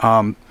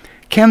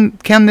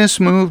 Can this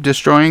move,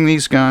 destroying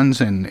these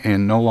guns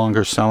and no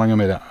longer selling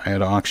them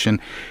at auction,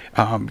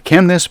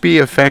 can this be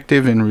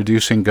effective in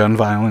reducing gun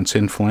violence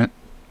in Flint?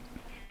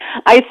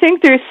 I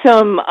think there's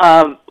some,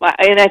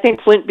 and I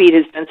think Flint Beat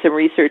has done some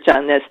research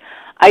on this.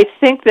 I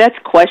think that's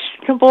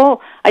questionable.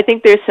 I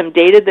think there's some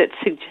data that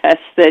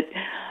suggests that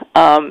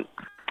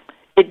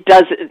it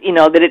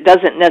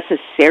doesn't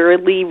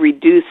necessarily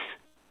reduce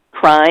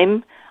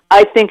crime.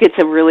 I think it's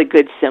a really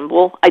good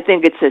symbol. I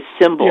think it's a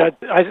symbol.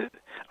 Yeah,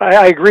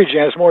 I agree,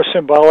 Jan. It's more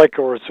symbolic,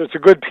 or it's a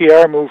good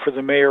PR move for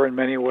the mayor in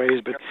many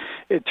ways. But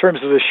in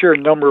terms of the sheer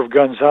number of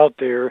guns out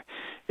there,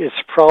 it's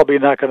probably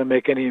not going to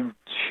make any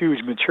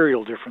huge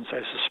material difference,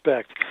 I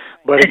suspect.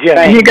 But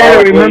again, you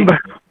got to remember.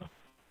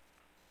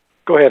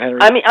 Go ahead, Henry.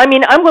 I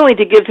mean, I'm willing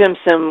to give him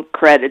some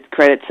credits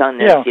on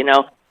this. Yeah. You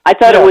know, I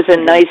thought it was a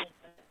nice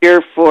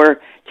year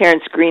for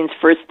Terrence Green's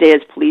first day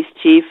as police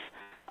chief.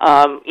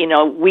 You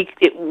know,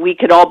 we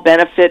could all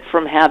benefit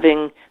from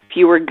having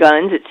fewer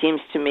guns. It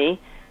seems to me.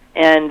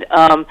 And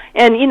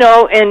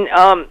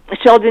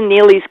Sheldon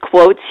Neely's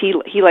quotes,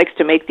 he likes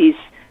to make these,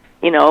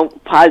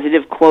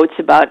 positive quotes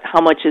about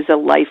how much is a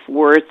life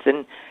worth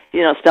and,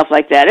 stuff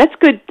like that. That's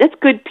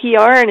good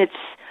PR, and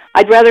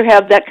I'd rather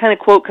have that kind of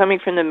quote coming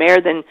from the mayor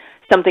than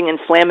something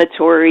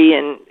inflammatory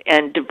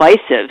and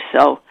divisive.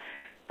 So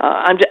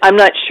I'm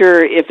not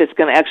sure if it's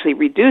going to actually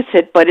reduce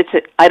it, but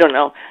I don't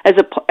know. As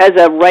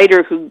a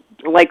writer who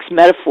likes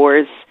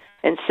metaphors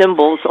and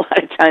symbols, a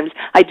lot of times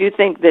I do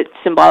think that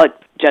symbolic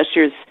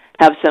gestures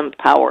have some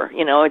power.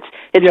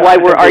 It's why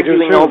we're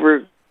arguing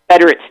over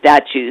Confederate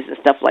statues and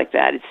stuff like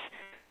that. It's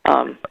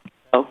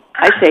so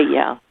I say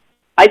yeah.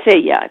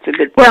 It's a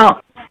good thing.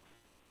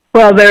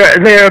 Well,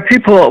 there are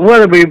people.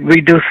 Whether we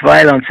reduce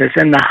violence is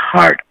in the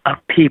heart of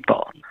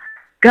people.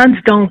 Guns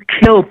don't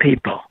kill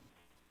people.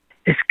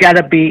 It's got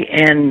to be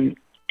in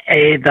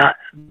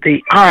the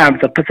arm,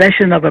 the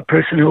possession of a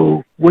person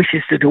who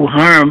wishes to do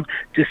harm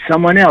to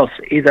someone else,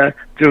 either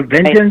through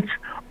vengeance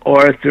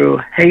or through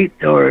hate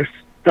or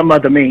some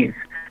other means.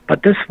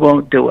 But this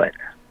won't do it.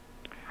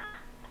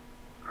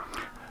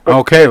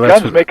 Okay,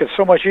 guns make it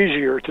so much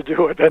easier to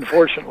do it,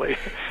 unfortunately.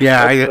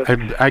 Yeah,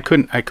 I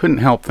couldn't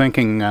help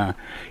thinking.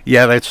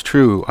 Yeah, that's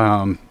true.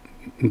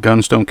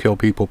 Guns don't kill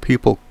people.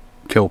 People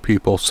kill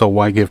people. So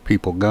why give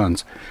people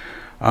guns?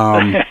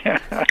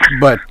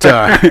 But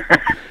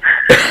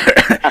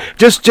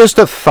just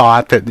a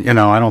thought that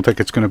I don't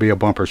think it's going to be a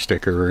bumper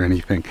sticker or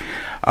anything.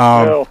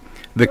 No.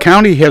 The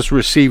county has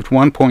received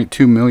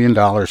 $1.2 million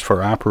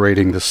for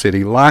operating the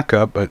city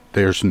lockup, but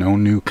there's no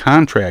new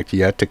contract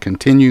yet to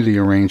continue the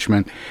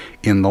arrangement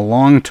in the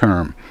long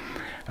term.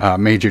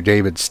 Major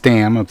David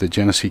Stamm of the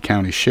Genesee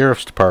County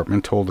Sheriff's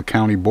Department told the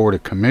County Board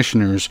of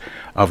Commissioners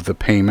of the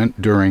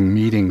payment during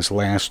meetings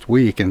last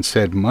week and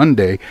said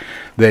Monday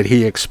that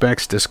he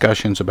expects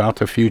discussions about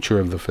the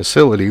future of the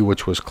facility,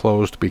 which was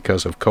closed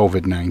because of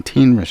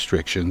COVID-19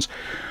 restrictions,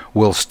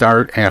 will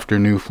start after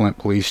new Flint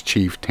Police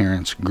Chief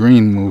Terrence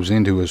Green moved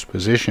into his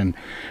position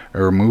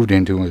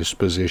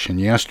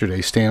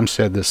yesterday. Stamm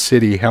said the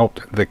city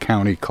helped the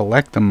county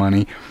collect the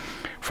money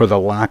for the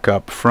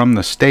lockup from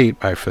the state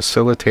by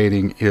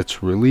facilitating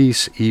its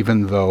release,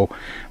 even though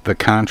the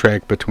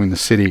contract between the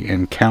city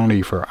and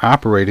county for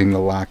operating the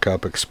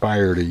lockup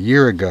expired a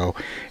year ago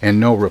and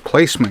no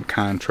replacement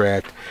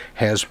contract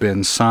has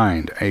been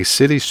signed. A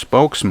city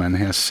spokesman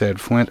has said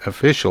Flint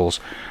officials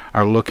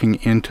are looking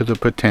into the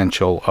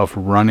potential of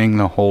running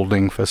the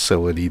holding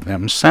facility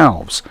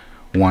themselves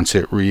once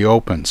it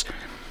reopens.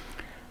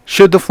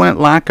 Should the Flint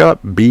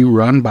lockup be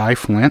run by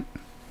Flint?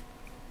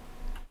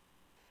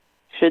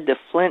 Should the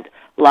Flint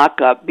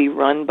lockup be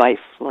run by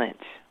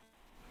Flint?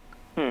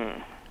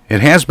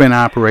 It has been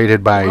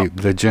operated by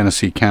the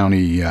Genesee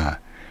County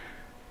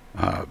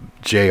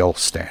jail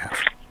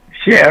staff.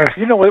 Sheriff.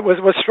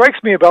 What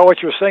strikes me about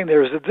what you're saying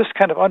there is that this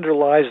kind of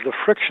underlies the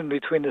friction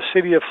between the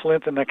city of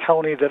Flint and the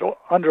county that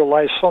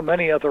underlies so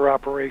many other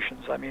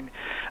operations. I mean,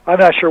 I'm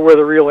not sure where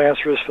the real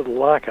answer is for the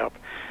lockup,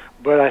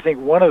 but I think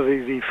one of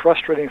the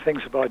frustrating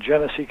things about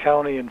Genesee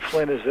County and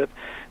Flint is that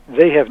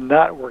they have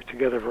not worked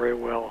together very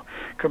well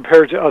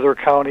compared to other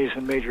counties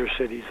and major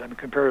cities. I mean,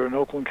 compared to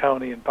Oakland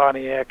County and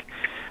Pontiac,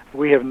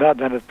 we have not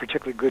done a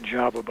particularly good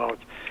job about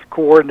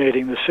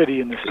coordinating the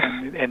city and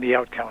the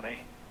out county.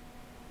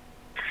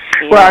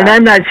 Well, and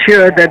I'm not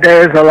sure that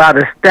there is a lot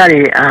of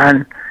study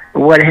on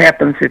what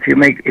happens if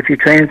you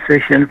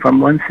transition from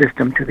one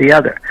system to the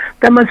other.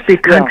 There must be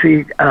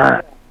countries,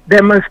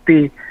 there must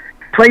be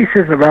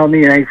places around the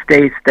United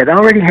States that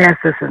already has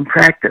this in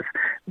practice,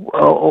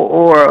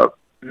 or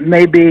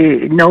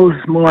maybe knows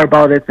more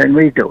about it than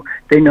we do.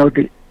 They know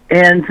the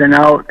ins and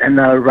outs and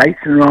the rights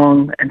and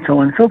wrongs and so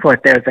on and so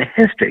forth. There's a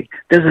history.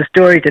 There's a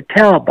story to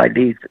tell by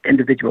these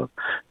individuals.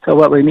 So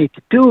what we need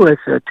to do is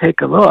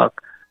take a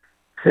look,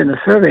 send a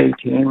survey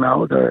team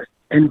out or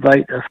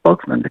invite a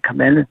spokesman to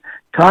come in and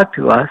talk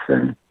to us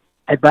and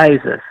advise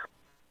us.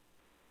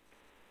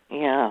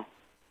 Yeah.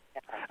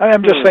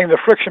 I'm just saying the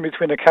friction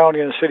between the county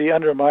and the city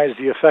undermines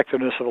the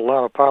effectiveness of a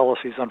lot of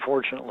policies,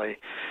 unfortunately.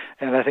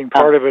 And I think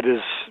part of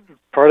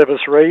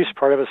it's race,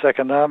 part of it's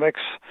economics,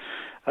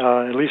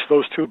 at least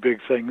those two big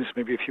things,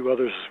 maybe a few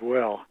others as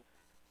well.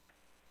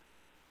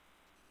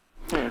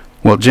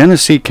 Well,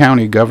 Genesee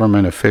County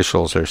government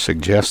officials are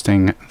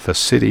suggesting the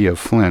city of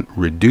Flint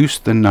reduce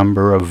the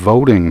number of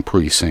voting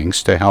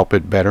precincts to help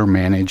it better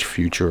manage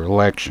future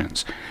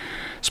elections.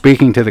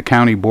 Speaking to the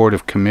County Board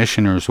of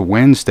Commissioners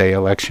Wednesday,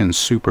 Elections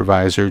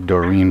Supervisor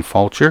Doreen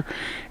Fulcher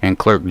and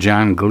Clerk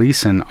John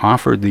Gleason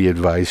offered the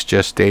advice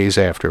just days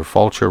after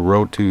Fulcher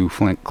wrote to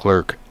Flint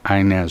Clerk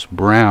Inez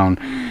Brown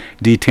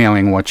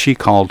detailing what she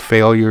called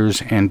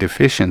failures and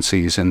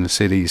deficiencies in the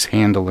city's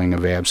handling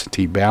of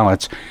absentee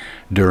ballots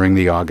during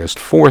the August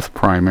 4th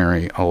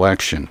primary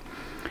election.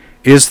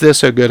 Is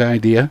this a good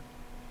idea?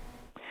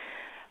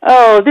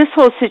 Oh, this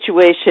whole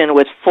situation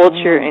with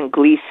Fulcher and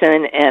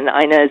Gleason and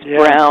Inez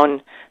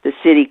Brown, the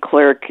city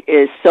clerk,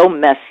 is so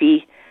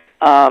messy.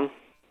 I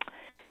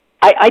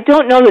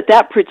don't know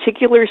that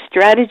particular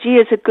strategy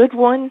is a good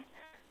one,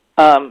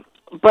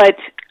 but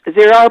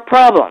there are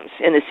problems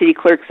in the city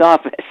clerk's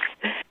office,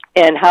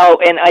 and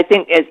I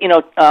think, as you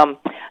know,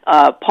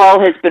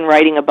 Paul has been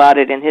writing about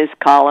it in his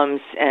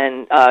columns,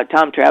 and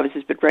Tom Travis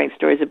has been writing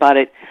stories about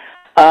it.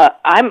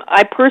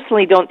 I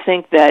personally don't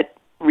think that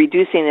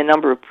reducing the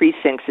number of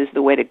precincts is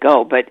the way to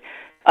go, but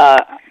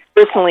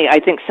personally,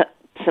 I think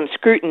some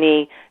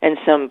scrutiny and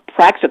some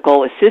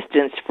practical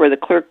assistance for the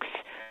clerk's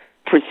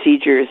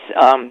procedures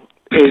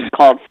is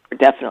called for,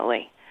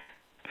 definitely.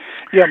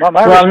 Yeah,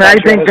 I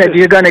think that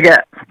you're going to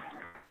get.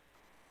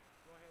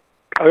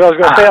 I was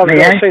going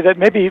to say that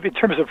maybe in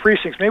terms of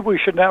precincts, maybe we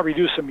should not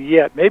reduce them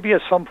yet. Maybe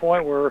at some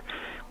point where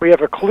we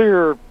have a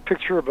clear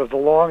picture of the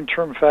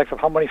long-term fact of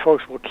how many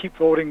folks will keep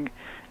voting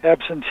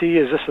absentee.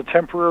 Is this a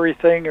temporary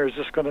thing, or is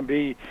this going to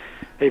be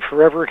a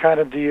forever kind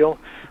of deal?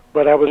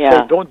 But I would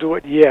say don't do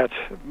it yet.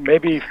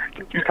 Maybe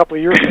a couple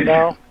of years from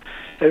now,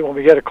 when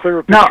we get a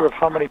clearer picture of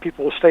how many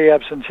people will stay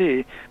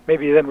absentee,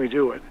 maybe then we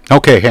do it.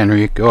 Okay,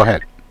 Henry, go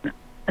ahead.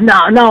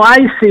 No,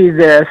 I see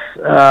this,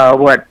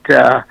 what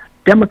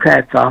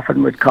Democrats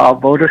often would call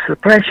voter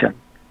suppression.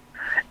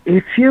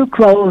 If you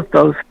close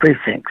those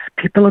precincts,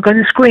 people are going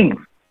to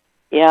scream.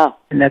 Yeah.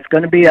 And that's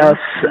going to be a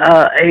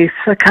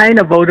kind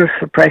of voter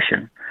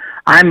suppression.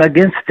 I'm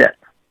against it.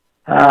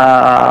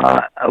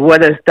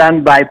 Whether it's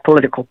done by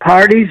political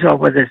parties or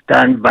whether it's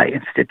done by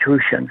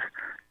institutions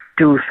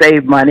to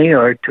save money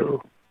or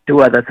to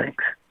do other things.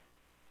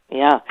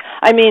 Yeah.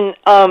 I mean,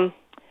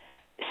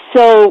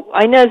 so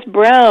Inez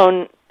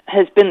Brown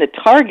has been the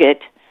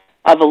target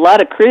of a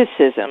lot of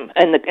criticism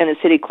in the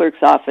city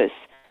clerk's office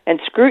and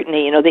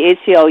scrutiny. You know, the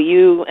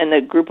ACLU and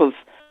the group of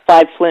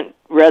 5 Flint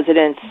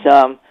residents,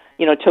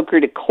 took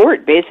her to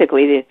court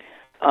basically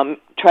to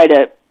try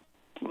to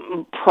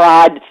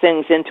prod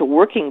things into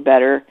working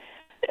better.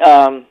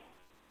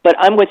 But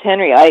I'm with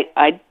Henry.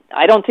 I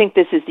don't think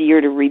this is the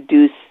year to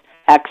reduce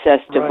access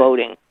to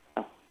voting.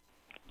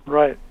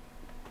 Right.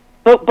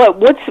 But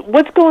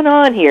what's going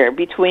on here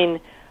between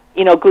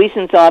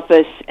Gleason's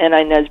office and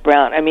Inez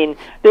Brown? I mean,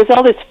 there's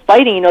all this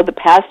fighting. The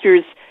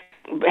pastors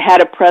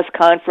had a press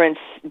conference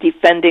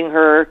defending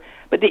her.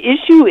 But the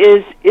issue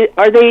is,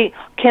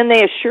 can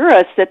they assure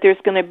us that there's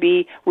going to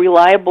be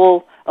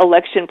reliable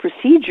election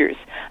procedures?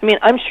 I mean,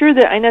 I'm sure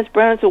that Inez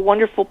Brown is a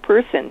wonderful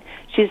person.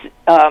 She's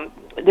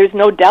there's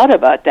no doubt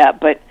about that.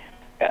 But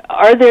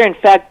are there in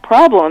fact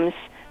problems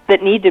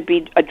that need to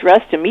be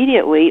addressed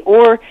immediately,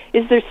 or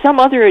is there some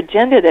other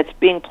agenda that's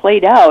being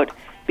played out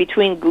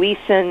between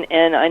Gleason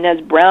and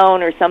Inez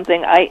Brown or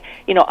something? I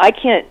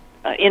can't.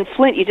 In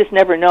Flint, you just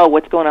never know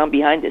what's going on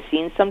behind the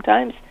scenes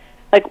sometimes.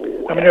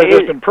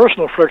 There's been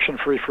personal friction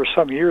for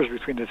some years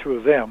between the two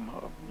of them.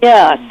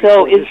 Yeah,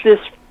 so is this,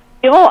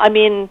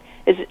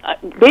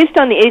 based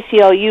on the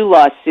ACLU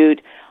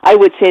lawsuit, I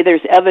would say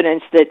there's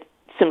evidence that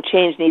some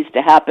change needs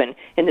to happen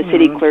in the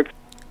city clerk,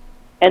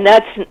 and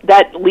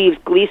that leaves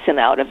Gleason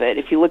out of it,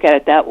 if you look at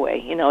it that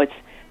way.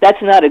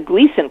 That's not a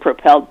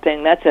Gleason-propelled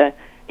thing, that's a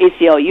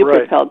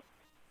ACLU-propelled.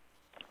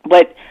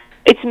 But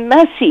it's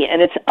messy,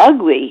 and it's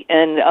ugly,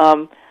 and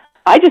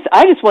I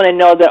just want to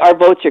know that our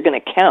votes are going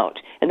to count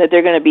and that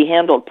they're going to be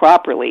handled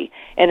properly.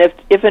 And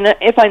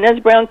if Inez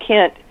Brown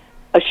can't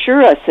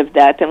assure us of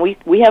that, then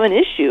we have an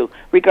issue,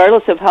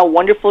 regardless of how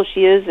wonderful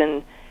she is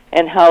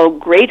and how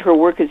great her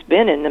work has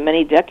been in the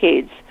many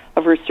decades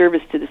of her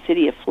service to the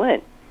city of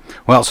Flint.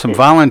 Well, some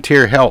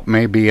volunteer help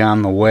may be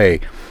on the way.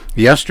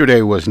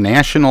 Yesterday was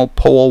National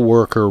Poll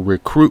Worker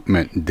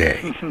Recruitment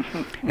Day,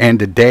 and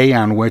a day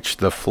on which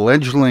the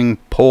fledgling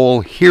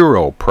Poll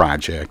Hero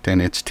Project and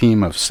its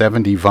team of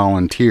 70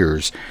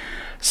 volunteers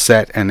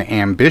set an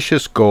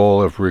ambitious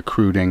goal of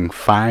recruiting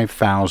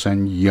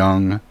 5,000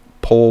 young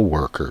poll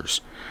workers,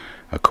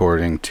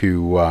 according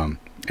to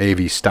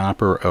Avi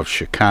Stopper of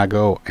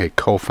Chicago, a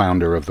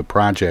co-founder of the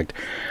project.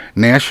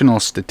 National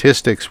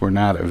statistics were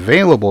not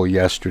available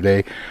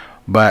yesterday,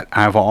 but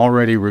I've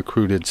already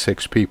recruited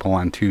 6 people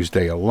on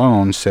Tuesday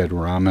alone, said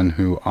Rahman,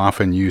 who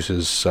often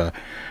uses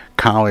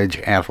college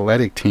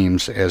athletic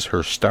teams as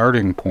her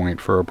starting point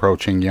for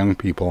approaching young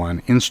people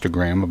on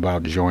Instagram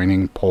about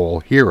joining Poll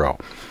Hero.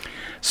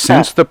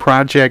 Since the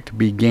project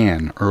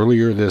began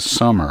earlier this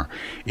summer,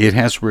 it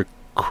has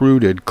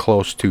recruited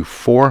close to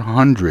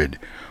 400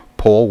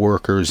 poll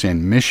workers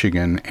in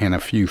Michigan and a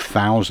few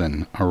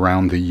thousand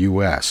around the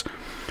U.S.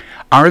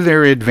 Are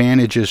there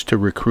advantages to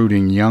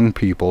recruiting young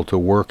people to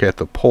work at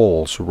the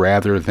polls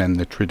rather than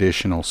the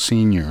traditional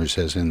seniors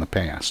as in the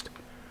past?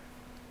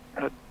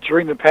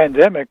 During the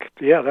pandemic,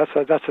 yeah,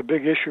 that's a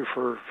big issue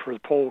to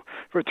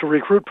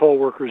recruit poll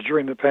workers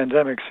during the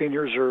pandemic.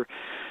 Seniors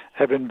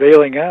have been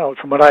bailing out,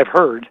 from what I've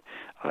heard,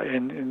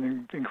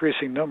 in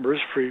increasing numbers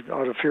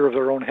out of fear of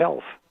their own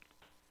health.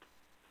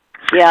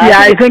 Yeah,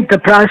 I think the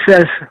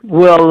process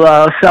will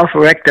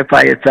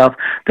self-rectify itself.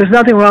 There's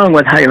nothing wrong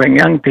with hiring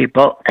young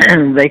people.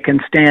 They can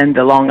stand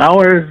the long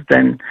hours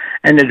and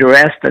the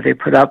duress that they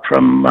put up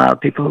from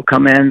people who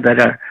come in that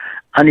are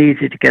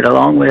uneasy to get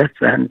along with.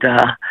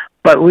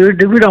 But we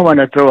don't want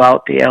to throw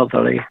out the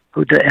elderly,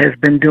 who has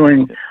been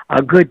doing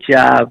a good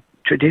job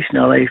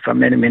traditionally for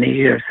many, many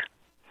years.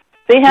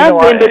 They have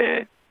been, but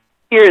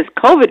here is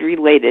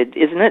COVID-related,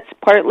 isn't it,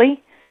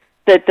 partly?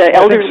 That the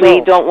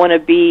elderly don't want to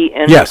be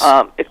in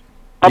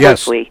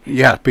publicly.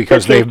 Yes,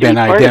 because they've been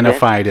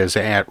identified as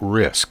at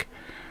risk.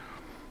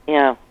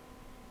 Yeah.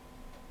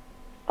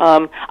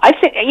 I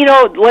think,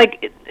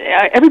 like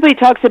everybody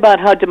talks about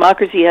how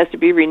democracy has to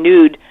be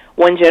renewed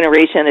one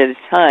generation at a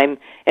time,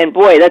 and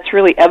boy, that's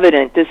really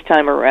evident this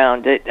time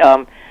around.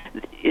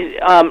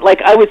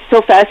 Like I was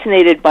so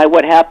fascinated by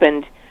what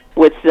happened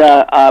with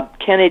the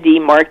Kennedy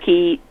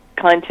Markey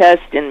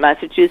contest in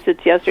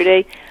Massachusetts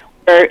yesterday,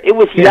 where it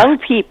was young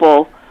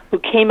people who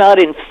came out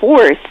in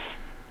force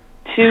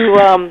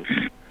to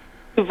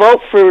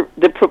vote for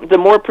the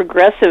more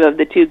progressive of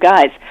the two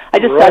guys. I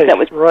just thought that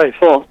was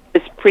cool.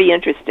 It's pretty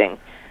interesting.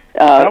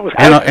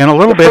 And a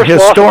little bit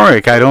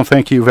historic. I don't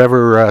think you've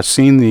ever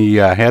seen the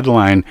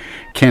headline,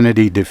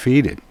 Kennedy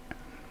defeated.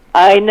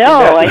 I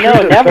know,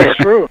 never. That's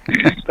true.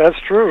 That's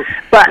true.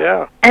 But,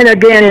 and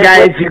again,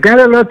 guys, you got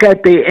to look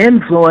at the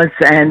influence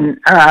and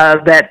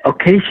that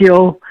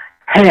Ocasio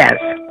has.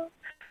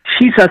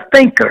 She's a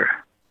thinker.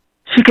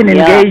 She can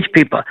engage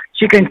people.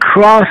 She can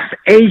cross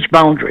age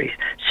boundaries.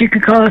 She can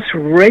cross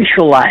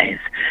racial lines.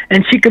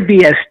 And she can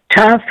be as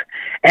tough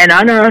and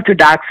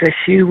unorthodox as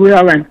she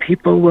will, and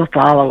people will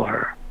follow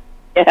her.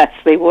 Yes,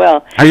 they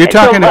will. Are you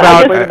talking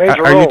about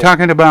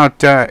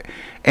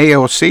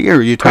AOC, or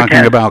are you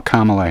talking about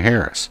Kamala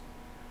Harris?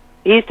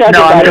 He's talking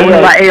about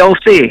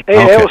AOC.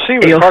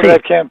 AOC was part of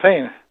that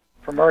campaign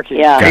for Markey.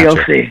 Yeah,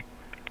 gotcha. AOC.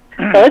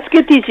 So let's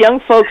get these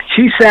young folks.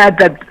 She said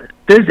that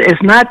this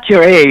is not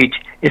your age;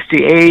 it's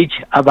the age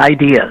of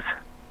ideas.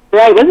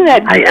 Right? Wasn't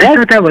that? I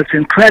thought that was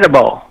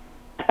incredible.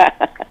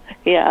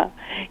 Yeah,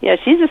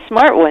 she's a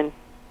smart one.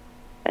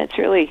 That's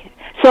really.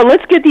 So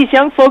let's get these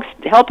young folks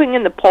helping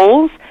in the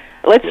polls.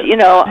 Let's,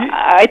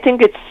 I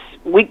think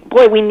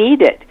we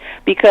need it,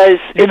 because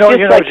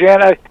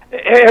Jan,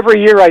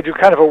 every year I do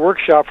kind of a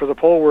workshop for the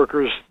poll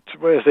workers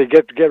as they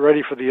get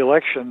ready for the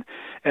election,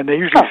 and they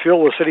usually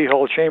fill the city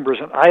hall chambers.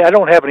 And I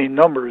don't have any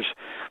numbers,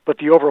 but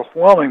the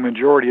overwhelming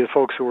majority of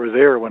folks who are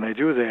there when I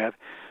do that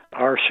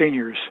are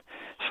seniors.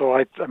 So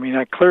I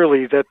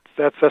clearly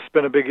that's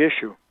been a big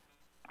issue.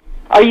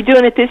 Are you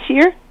doing it this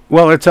year?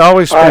 Well, it's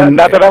always been...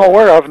 Not that I'm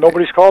aware of.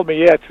 Nobody's called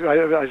me yet.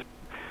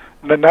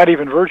 Not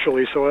even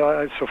virtually.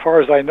 So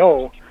far as I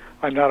know,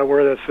 I'm not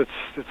aware that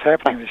it's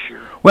happening this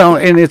year. Well,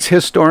 and it's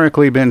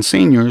historically been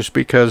seniors,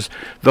 because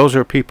those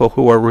are people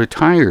who are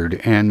retired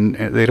and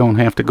they don't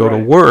have to go to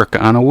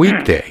work on a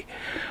weekday.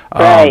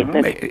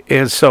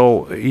 And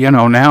so,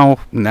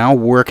 now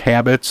work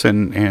habits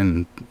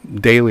and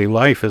daily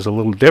life is a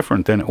little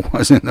different than it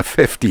was in the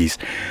 50s.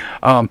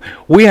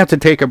 We have to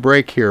take a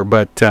break here,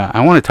 but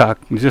I want to talk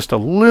just a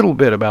little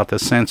bit about the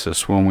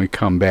census when we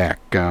come back.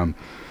 The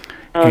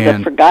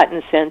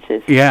forgotten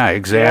census. Yeah,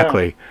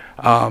 exactly.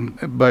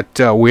 But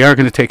we are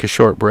going to take a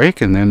short break,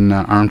 and then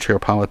Armchair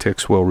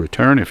Politics will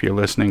return. If you're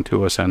listening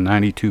to us on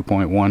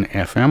 92.1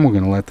 FM, we're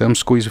going to let them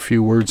squeeze a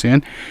few words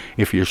in.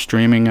 If you're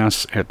streaming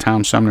us at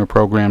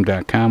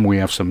TomSumnerProgram.com, we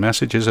have some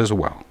messages as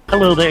well.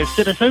 Hello there,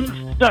 citizens.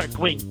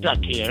 Darkwing Duck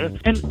here.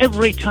 And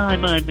every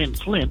time I'm in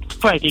Flint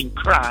fighting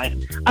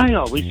crime, I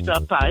always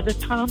stop by the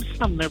Tom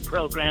Sumner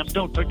Program.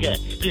 Don't forget,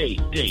 stay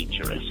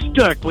dangerous.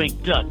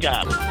 Darkwing Duck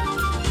out.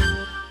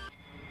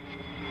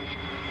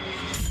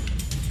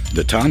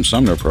 The Tom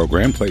Sumner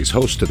Program plays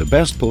host to the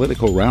best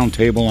political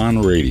roundtable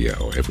on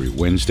radio every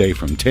Wednesday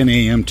from 10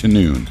 a.m. to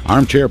noon.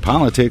 Armchair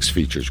Politics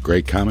features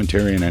great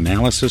commentary and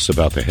analysis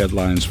about the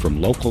headlines from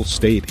local,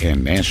 state,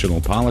 and national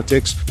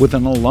politics with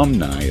an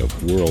alumni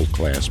of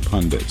world-class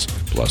pundits,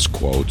 plus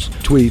quotes,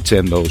 tweets,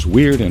 and those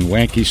weird and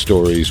wacky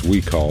stories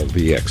we call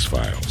the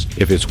X-Files.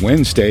 If it's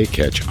Wednesday,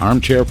 catch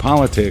Armchair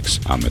Politics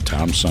on the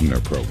Tom Sumner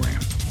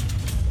Program.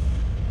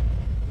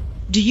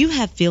 Do you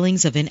have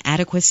feelings of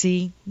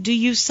inadequacy? Do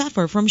you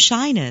suffer from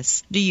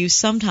shyness? Do you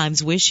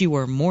sometimes wish you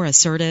were more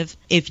assertive?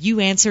 If you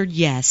answered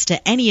yes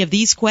to any of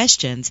these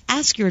questions,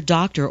 ask your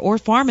doctor or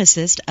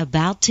pharmacist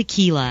about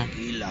tequila.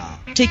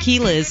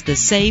 Tequila is the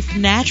safe,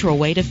 natural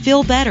way to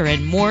feel better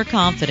and more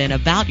confident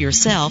about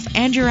yourself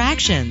and your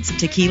actions.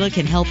 Tequila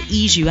can help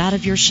ease you out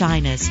of your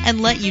shyness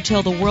and let you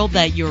tell the world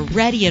that you're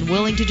ready and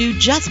willing to do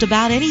just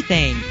about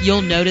anything.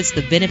 You'll notice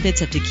the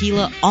benefits of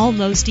tequila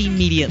almost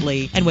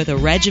immediately, and with a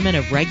regimen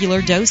of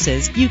regular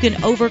doses, you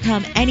can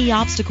overcome any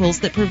obstacles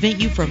that prevent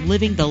you from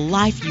living the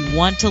life you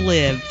want to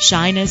live.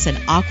 Shyness and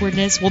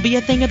awkwardness will be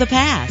a thing of the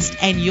past,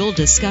 and you'll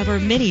discover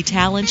many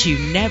talents you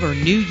never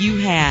knew you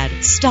had.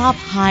 Stop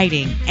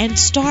hiding and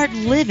start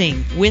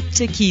living with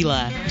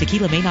tequila.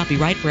 Tequila may not be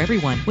right for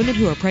everyone. Women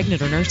who are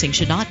pregnant or nursing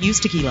should not use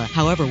tequila.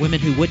 However,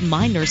 women who wouldn't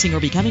mind nursing or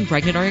becoming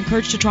pregnant are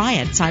encouraged to try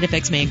it. Side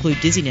effects may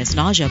include dizziness,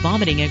 nausea,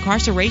 vomiting,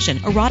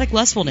 incarceration, erotic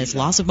lustfulness,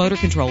 loss of motor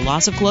control,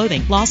 loss of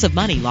clothing, loss of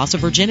money, loss of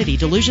virginity,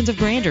 delusions of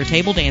grandeur,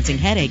 table dancing,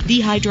 headache,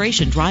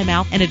 dehydration, dry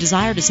mouth, and a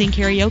desire to sing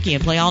karaoke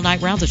and play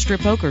all-night rounds of strip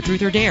poker,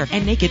 truth or dare,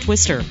 and naked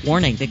twister.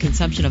 Warning, the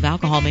consumption of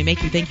alcohol may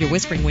make you think you're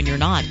whispering when you're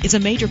not. It's a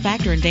major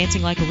factor in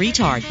dancing like a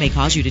retard. May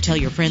cause you to tell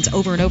your friends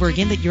over and over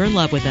again that you're in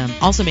love with them.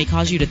 Also may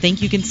cause you to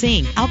think you can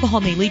sing. Alcohol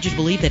may lead you to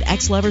believe that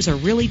ex-lovers are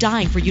really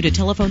dying for you to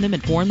telephone them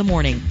at 4 in the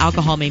morning.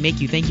 Alcohol may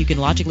make you think you can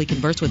logically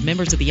converse with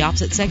members of the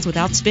opposite sex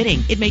without spitting.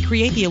 It may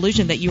create the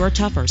illusion that you are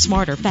tougher,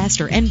 smarter,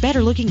 faster, and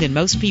better looking than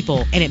most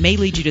people. And it may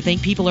lead you to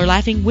think people are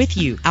laughing with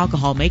you.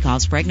 Alcohol may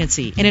cause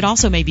pregnancy, and it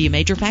also may be a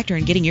major factor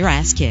in getting your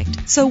ass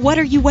kicked. So what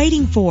are you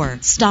waiting for?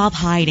 Stop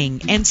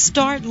hiding and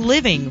start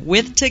living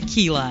with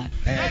tequila.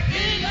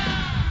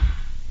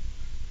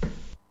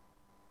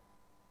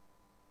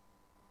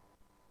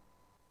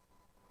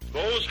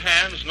 Those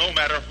hands, no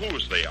matter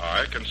whose they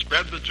are, can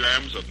spread the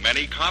germs of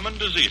many common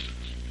diseases.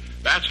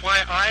 That's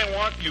why I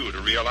want you to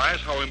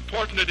realize how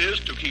important it is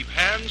to keep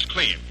hands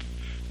clean,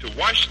 to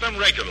wash them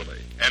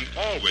regularly and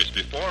always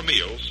before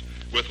meals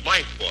with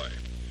Lifebuoy,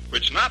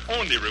 which not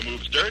only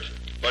removes dirt,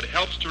 but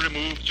helps to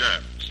remove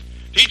germs.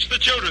 Teach the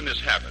children this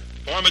habit.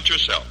 Form it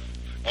yourself.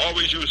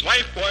 Always use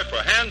Lifebuoy for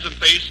hands and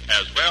face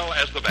as well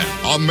as the back.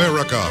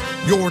 America,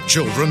 your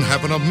children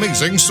have an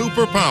amazing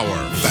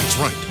superpower. That's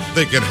right.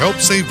 They can help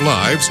save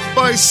lives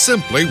by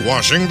simply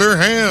washing their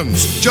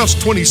hands. Just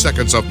 20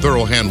 seconds of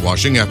thorough hand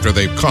washing after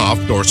they've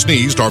coughed or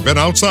sneezed or been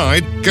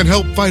outside can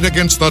help fight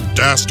against the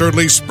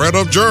dastardly spread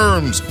of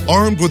germs.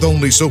 Armed with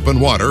only soap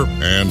and water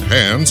and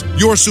hands,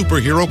 your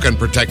superhero can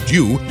protect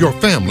you, your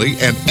family,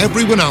 and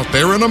everyone out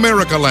there in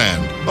America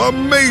land.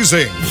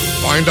 Amazing!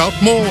 Find out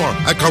more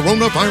at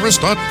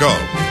coronavirus.gov.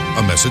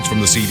 A message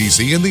from the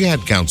CDC and the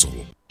Ad Council.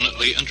 In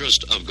the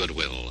interest of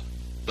goodwill,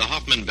 the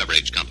Hoffman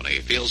Beverage Company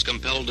feels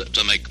compelled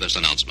to make this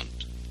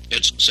announcement.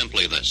 It's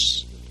simply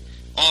this.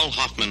 All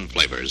Hoffman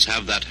flavors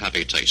have that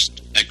happy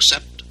taste,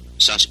 except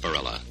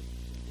sarsaparilla.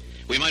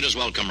 We might as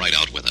well come right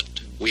out with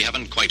it. We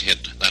haven't quite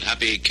hit that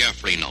happy,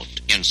 carefree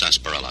note in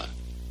sarsaparilla.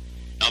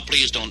 Now,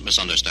 please don't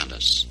misunderstand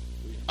us.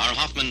 Our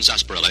Hoffman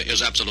sarsaparilla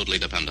is absolutely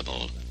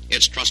dependable.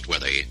 It's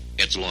trustworthy,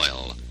 it's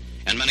loyal,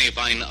 and many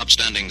fine,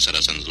 upstanding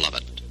citizens love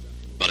it.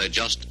 But it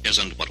just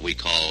isn't what we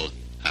call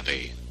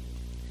happy.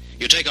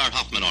 You take our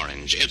Hoffman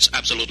orange, it's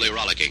absolutely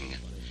rollicking.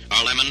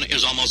 Our lemon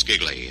is almost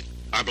giggly.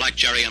 Our black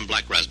cherry and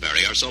black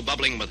raspberry are so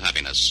bubbling with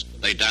happiness,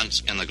 they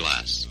dance in the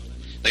glass.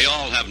 They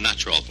all have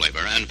natural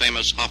flavor and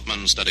famous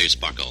Hoffman steady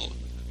sparkle.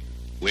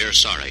 We're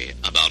sorry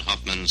about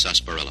Hoffman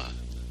sarsaparilla.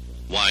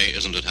 Why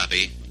isn't it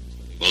happy?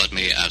 Well, let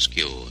me ask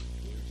you.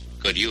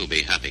 Could you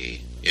be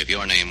happy if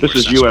your name were This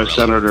is sarsaparilla? U.S.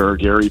 Senator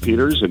Gary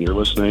Peters, and you're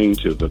listening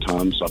to the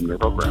Tom Sumner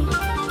Program.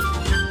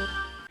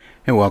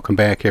 And welcome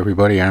back,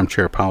 everybody.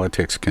 Armchair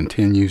Politics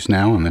continues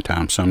now on the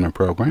Tom Sumner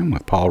Program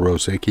with Paul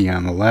Rosicki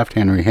on the left,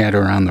 Henry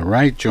Hatter on the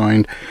right,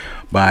 joined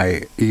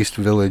by East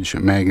Village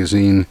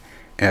Magazine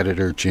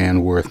editor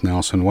Jan Worth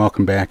Nelson.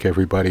 Welcome back,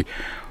 everybody.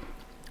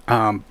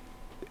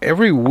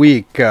 Every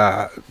week,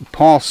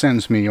 Paul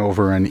sends me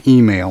over an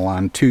email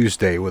on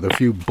Tuesday with a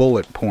few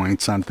bullet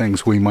points on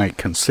things we might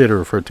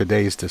consider for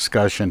today's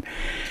discussion.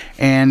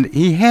 And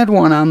he had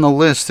one on the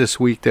list this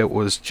week that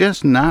was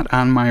just not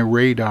on my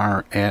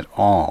radar at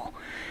all.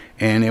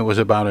 And it was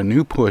about a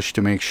new push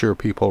to make sure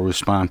people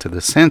respond to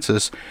the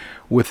census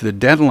with the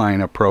deadline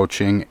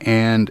approaching,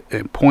 and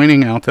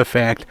pointing out the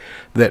fact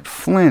that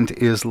Flint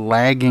is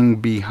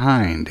lagging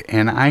behind.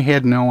 And I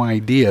had no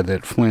idea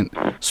that Flint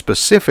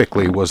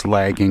specifically was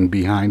lagging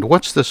behind.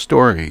 What's the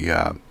story,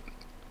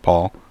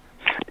 Paul?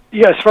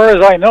 Yeah, as far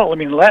as I know, I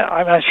mean,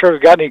 I'm not sure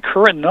I've got any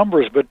current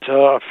numbers, but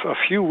a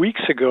few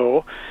weeks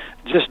ago,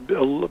 just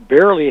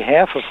barely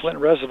half of Flint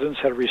residents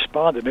had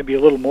responded, maybe a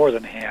little more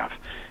than half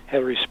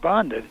had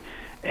responded.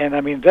 And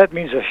I mean, that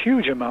means a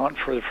huge amount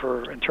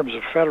for in terms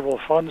of federal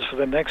funds for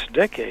the next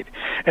decade.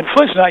 And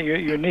Flint's not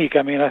unique.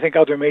 I mean, I think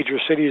other major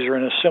cities are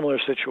in a similar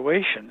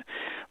situation.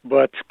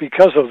 But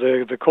because of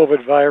the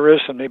COVID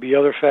virus and maybe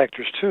other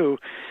factors too,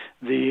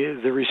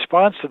 the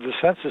response to the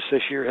census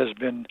this year has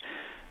been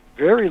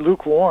very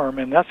lukewarm,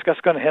 and that's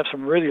going to have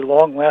some really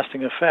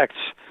long-lasting effects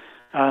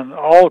on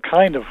all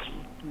kind of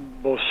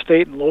both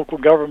state and local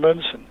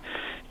governments and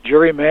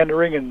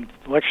gerrymandering and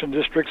election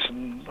districts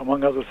and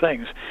among other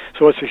things.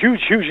 So it's a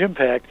huge, huge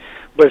impact,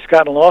 but it's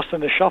gotten lost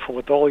in the shuffle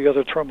with all the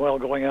other turmoil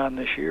going on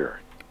this year.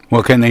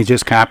 Well, can they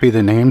just copy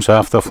the names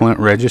off the Flint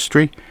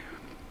registry?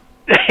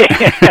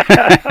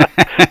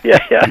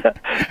 yeah,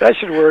 that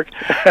should work.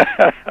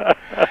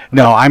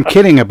 No, I'm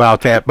kidding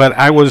about that, but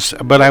I was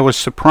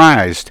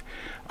surprised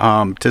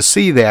to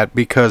see that,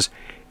 because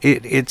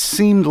it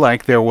seemed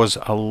like there was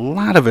a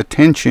lot of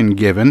attention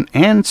given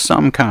and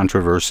some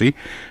controversy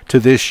to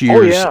this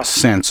year's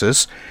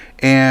census,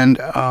 and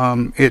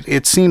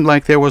it seemed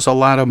like there was a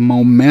lot of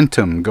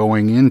momentum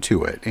going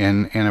into it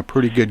and a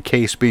pretty good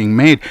case being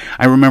made.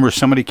 I remember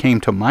somebody came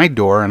to my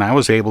door and I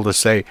was able to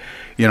say,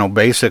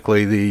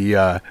 basically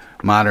the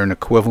modern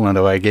equivalent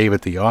of I gave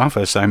at the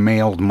office, I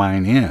mailed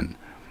mine in.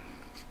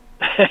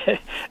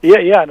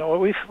 Yeah. No,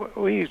 we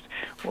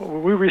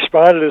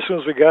responded as soon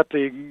as we got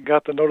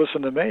the notice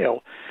in the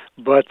mail.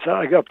 But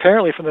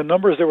apparently, from the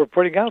numbers they were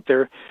putting out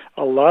there,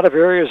 a lot of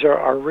areas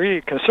are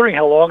really, considering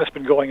how long it's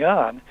been going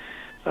on,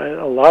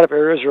 a lot of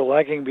areas are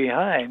lagging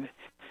behind.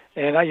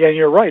 And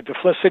you're right. The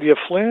city of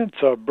Flint,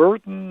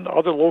 Burton,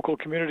 other local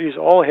communities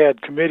all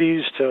had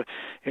committees to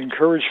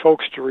encourage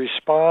folks to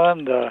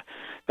respond. In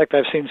fact,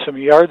 I've seen some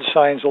yard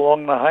signs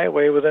along the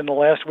highway within the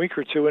last week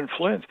or two in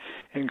Flint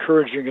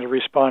encouraging you to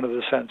respond to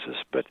the census.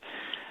 But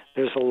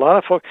there's a lot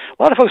of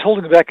folks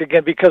holding back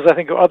again because I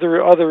think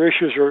other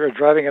issues are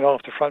driving it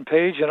off the front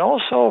page. And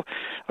also,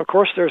 of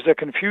course, there's the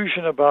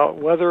confusion about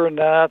whether or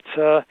not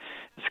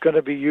it's going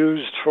to be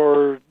used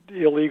for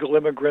illegal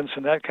immigrants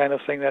and that kind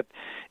of thing. That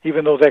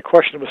even though that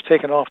question was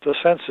taken off the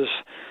census,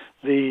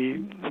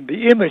 the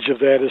image of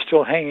that is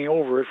still hanging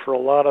over it for a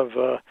lot of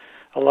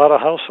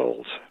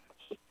households.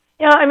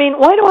 Yeah, I mean,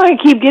 why do I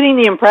keep getting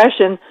the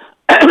impression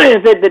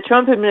that the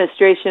Trump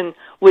administration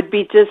would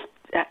be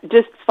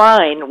just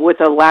fine with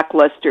a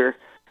lackluster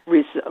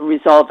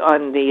result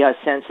on the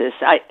census?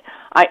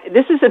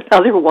 This is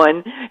another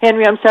one,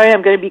 Henry. I'm sorry,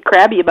 I'm going to be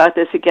crabby about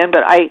this again,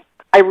 but I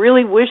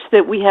really wish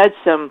that we had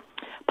some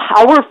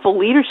powerful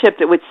leadership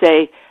that would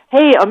say,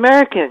 "Hey,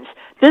 Americans,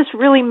 this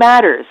really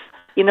matters.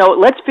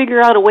 Let's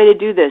figure out a way to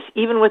do this,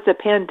 even with the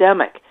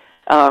pandemic."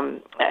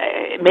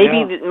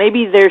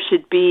 Maybe there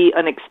should be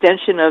an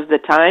extension of the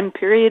time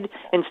period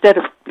instead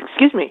of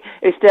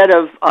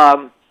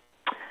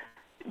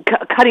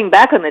cutting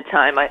back on the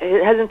time.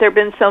 Hasn't there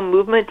been some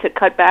movement to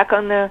cut back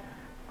on the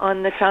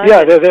time?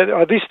 Yeah,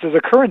 at least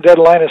the current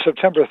deadline is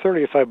September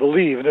 30th, I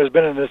believe, and there's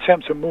been an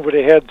attempt to move it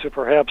ahead to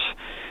perhaps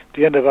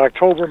the end of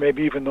October,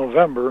 maybe even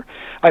November.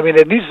 I mean,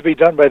 it needs to be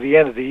done by the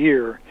end of the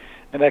year,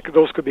 and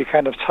those could be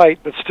kind of tight.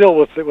 But still,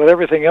 with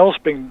everything else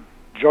being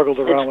juggled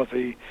around with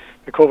the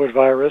COVID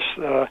virus,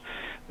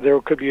 there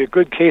could be a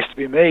good case to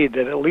be made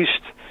that at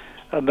least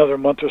another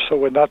month or so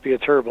would not be a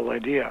terrible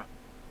idea.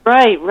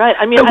 Right.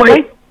 I mean,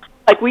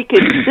 we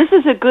could. This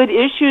is a good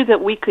issue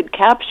that we could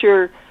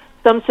capture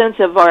some sense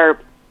of our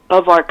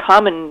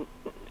common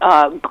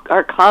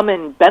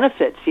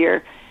benefits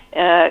here.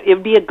 It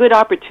would be a good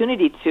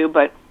opportunity to,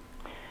 but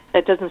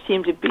that doesn't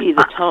seem to be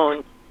the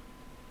tone.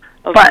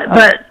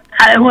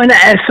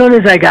 As soon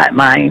as I got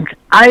mine,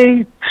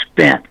 I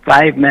spent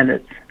 5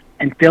 minutes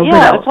and filled it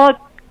out,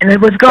 and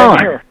it was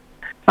gone.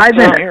 5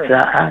 minutes.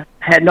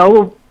 Had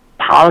no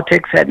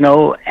politics, had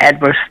no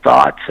adverse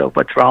thoughts of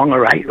what's wrong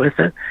or right with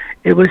it.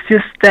 It was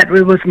just that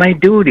it was my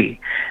duty,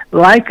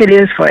 like it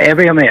is for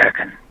every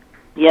American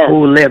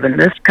who live in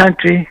this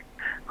country,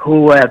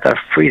 who have the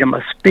freedom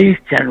of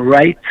speech and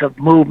rights of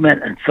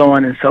movement and so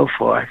on and so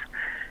forth,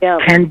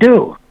 can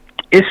do.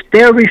 It's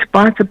their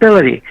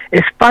responsibility.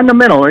 It's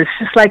fundamental. It's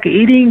just like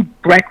eating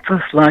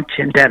breakfast, lunch,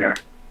 and dinner.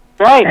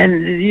 Right. And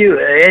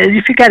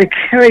if you got to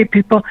carry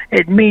people,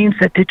 it means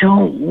that they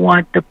don't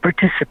want to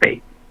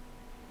participate.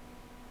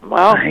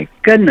 Well, my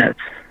goodness.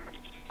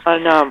 But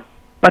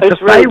to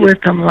fight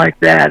with them like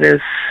that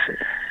is,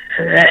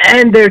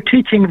 and they're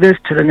teaching this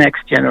to the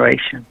next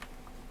generation.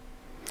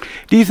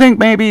 Do you think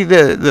maybe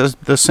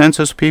the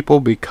census people,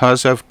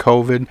 because of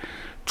COVID,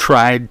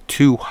 tried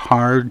too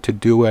hard to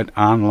do it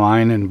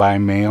online and by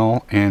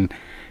mail, and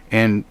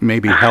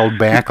maybe held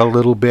back a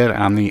little bit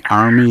on the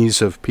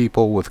armies of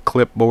people with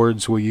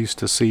clipboards we used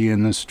to see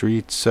in the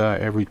streets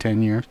every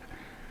 10 years?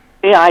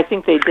 Yeah, I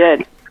think they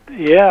did.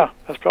 Yeah,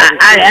 that's probably.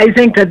 I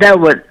think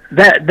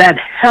that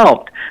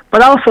helped,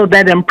 but also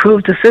that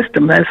improved the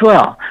system as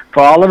well.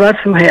 For all of us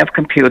who have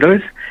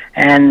computers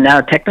and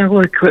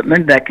technical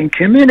equipment that can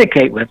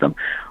communicate with them,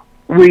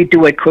 we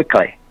do it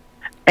quickly.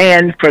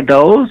 And for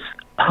those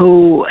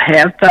who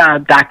have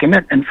the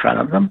document in front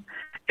of them,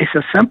 It's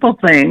a simple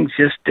thing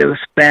just to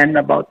spend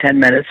about 10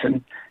 minutes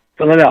and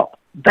fill it out.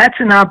 That's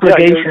an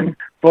obligation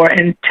for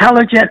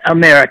intelligent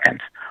Americans,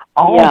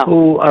 all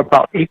who are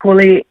about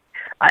equally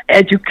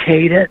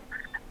educated,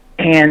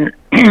 and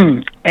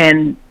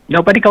and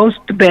nobody goes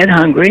to bed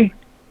hungry,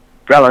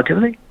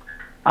 relatively,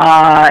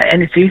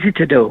 and it's easy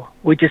to do.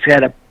 We just got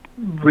to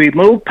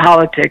remove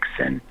politics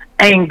and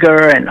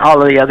anger and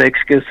all of the other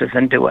excuses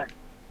and do it.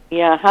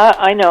 Yeah,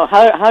 I know.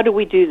 How do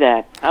we do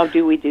that? How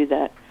do we do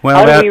that? Well,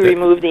 how do we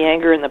remove the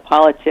anger and the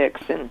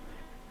politics? And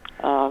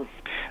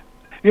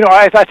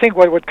I think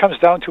what comes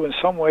down to in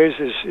some ways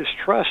is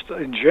trust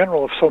in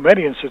general of so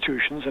many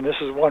institutions, and this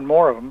is one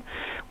more of them,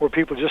 where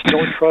people just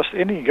don't trust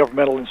any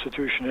governmental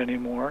institution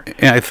anymore.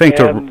 Yeah, I think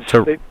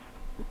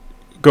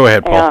go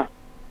ahead, Paul. Yeah.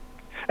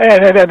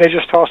 And then they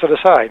just toss it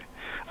aside,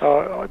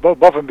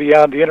 above and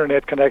beyond the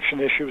internet connection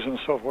issues and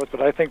so forth.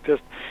 But I think that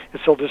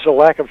there's a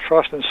lack of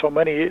trust in so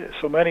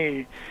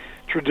many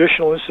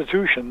traditional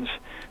institutions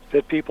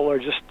that people are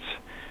just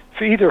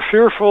either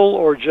fearful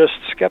or just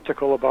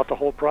skeptical about the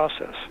whole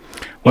process.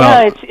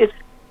 Well,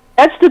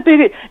 that's the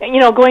big.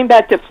 Going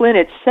back to Flint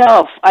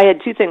itself, I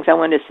had two things I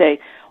wanted to say.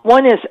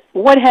 One is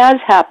what has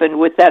happened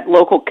with that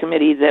local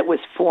committee that was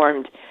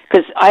formed,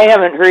 because I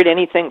haven't heard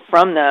anything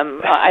from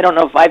them. I don't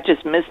know if I've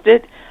just missed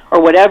it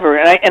or whatever.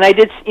 And I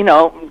did,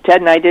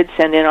 Ted and I did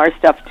send in our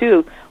stuff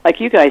too, like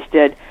you guys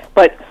did.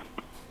 But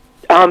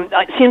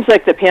it seems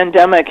like the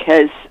pandemic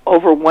has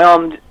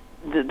overwhelmed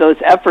those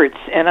efforts,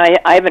 and I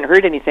haven't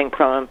heard anything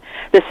from them.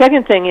 The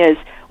second thing is,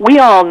 we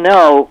all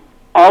know,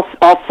 all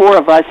four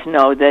of us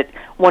know, that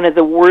one of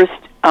the worst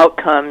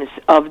outcomes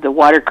of the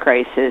water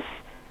crisis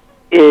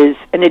is,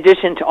 in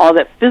addition to all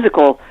the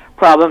physical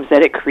problems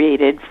that it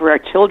created for our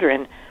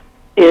children,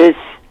 is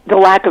the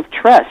lack of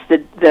trust,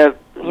 the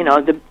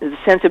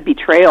sense of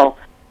betrayal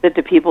that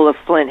the people of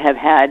Flint have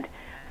had,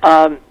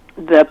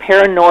 the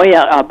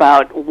paranoia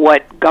about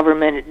what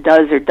government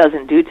does or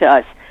doesn't do to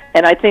us.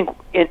 And I think,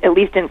 at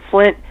least in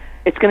Flint,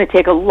 it's going to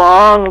take a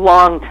long,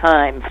 long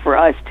time for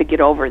us to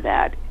get over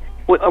that.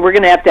 We're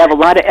going to have a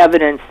lot of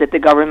evidence that the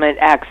government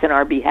acts in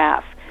our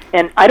behalf.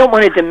 And I don't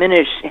want to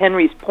diminish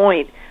Henry's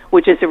point,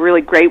 which is a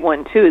really great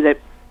one, too, that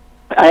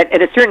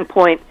at a certain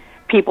point,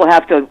 people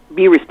have to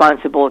be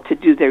responsible to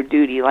do their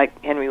duty, like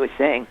Henry was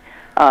saying.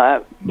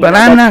 But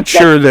I'm not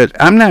sure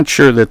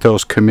that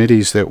those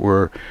committees that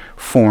were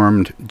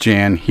formed,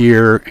 Jan,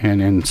 here and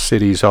in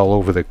cities all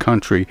over the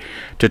country,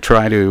 to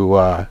try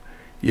to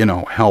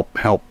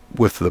help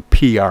with the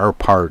PR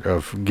part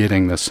of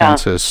getting the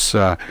census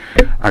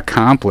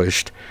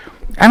accomplished.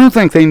 I don't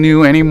think they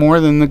knew any more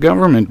than the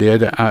government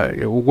did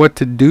what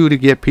to do to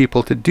get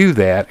people to do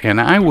that. And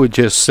I would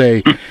just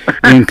say,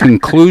 in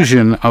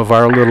conclusion of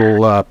our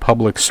little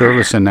public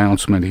service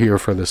announcement here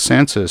for the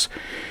census,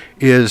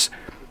 is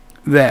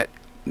that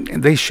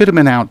they should have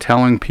been out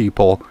telling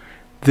people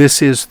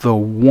this is the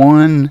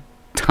one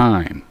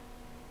time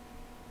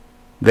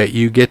that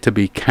you get to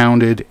be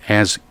counted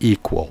as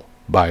equal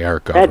by our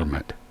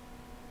government.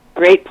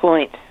 Great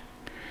point.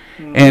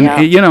 And,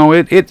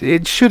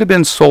 it should have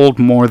been sold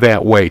more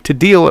that way, to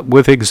deal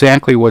with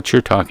exactly what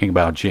you're talking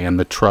about, Jan,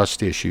 the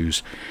trust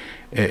issues,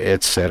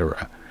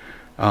 etc.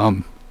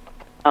 I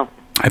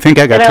think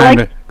I got time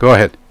to... Go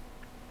ahead.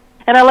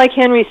 And I like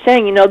Henry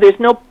saying, there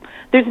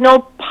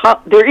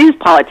is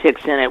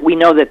politics in it. We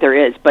know that there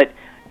is, but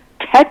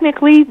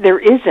technically there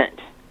isn't.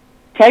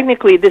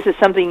 Technically, this is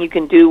something you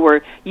can do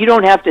where you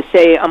don't have to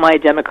say, am I a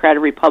Democrat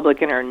or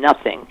Republican or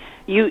nothing.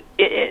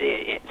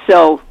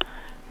 So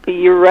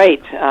you're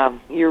right.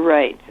 You're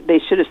right. They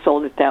should have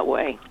sold it that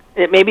way.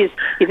 You think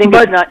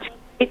it's not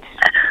right?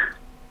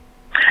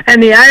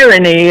 And the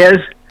irony is,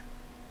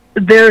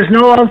 there's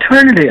no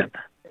alternative.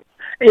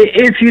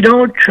 If you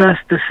don't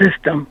trust the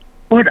system,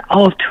 what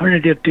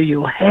alternative do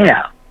you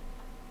have?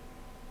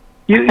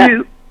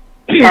 You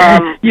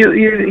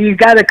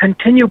got to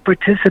continue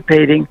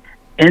participating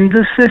in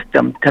the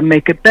system to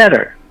make it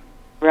better.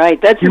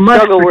 Right, that's the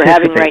struggle we're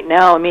having right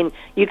now. I mean,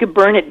 you could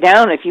burn it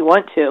down if you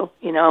want to,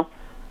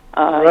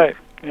 Right.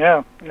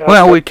 Yeah.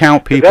 Well, we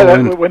count people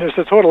when there's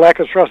a total lack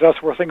of trust,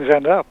 that's where things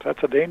end up.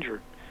 That's a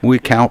danger. We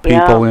count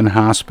people in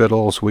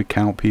hospitals. We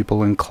count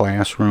people in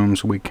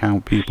classrooms. We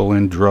count people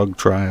in drug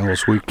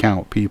trials. We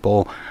count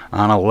people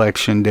on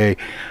Election Day.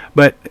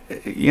 But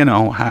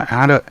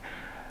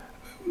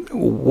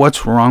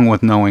what's wrong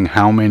with knowing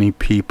how many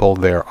people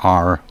there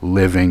are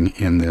living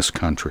in this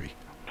country?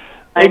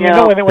 I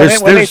know. When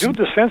they do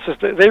the census,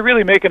 they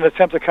really make an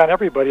attempt to count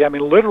everybody. I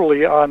mean,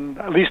 literally,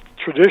 at least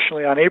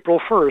traditionally, on April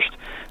 1st,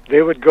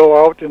 they would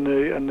go out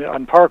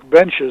on park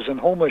benches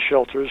and homeless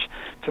shelters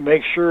to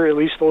make sure at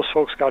least those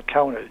folks got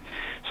counted.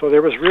 So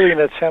there was really an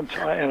attempt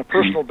on a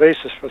personal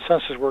basis for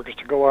census workers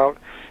to go out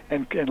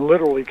and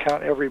literally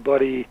count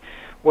everybody,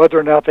 whether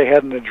or not they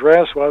had an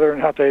address, whether or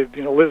not they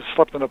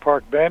slept on a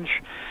park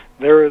bench.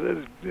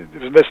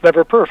 It's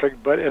never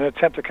perfect, but an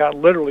attempt to count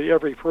literally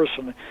every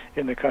person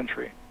in the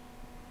country.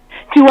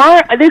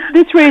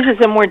 This raises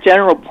a more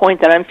general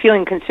point that I'm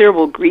feeling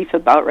considerable grief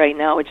about right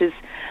now, which is,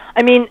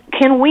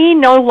 can we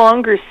no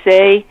longer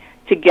say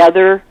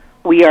together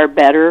we are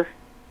better?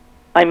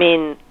 I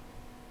mean,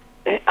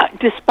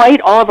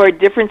 despite all of our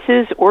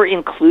differences, or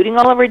including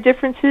all of our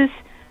differences,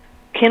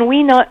 can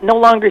we no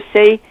longer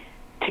say,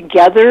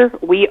 together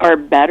we are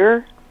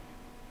better?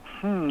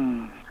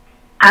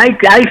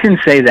 I can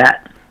say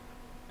that.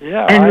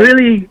 Yeah, and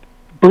really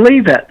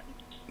believe it.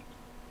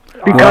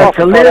 Because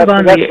to live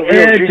on the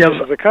edge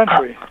of the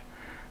country.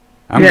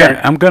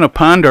 I'm going to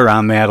ponder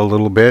on that a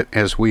little bit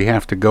as we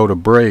have to go to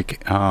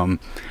break.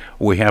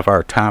 We have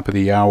our top of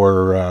the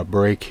hour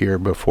break here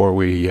before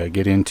we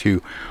get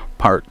into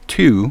part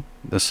 2,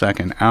 the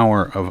second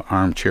hour of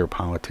Armchair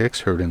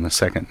Politics, heard in the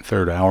second and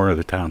third hour of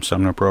the Tom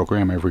Sumner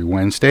program every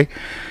Wednesday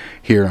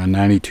here on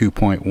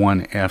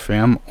 92.1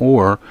 FM,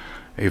 or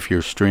if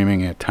you're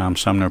streaming at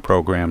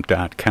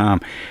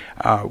TomSumnerProgram.com.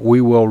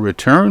 We will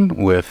return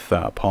with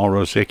Paul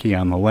Rosicki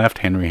on the left,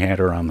 Henry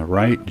Hatter on the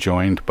right,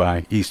 joined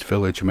by East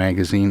Village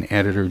Magazine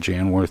editor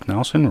Jan Worth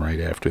Nelson right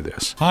after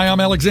this. Hi, I'm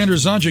Alexander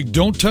Zonjic.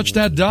 Don't touch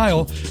that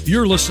dial.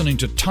 You're listening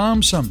to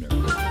Tom Sumner.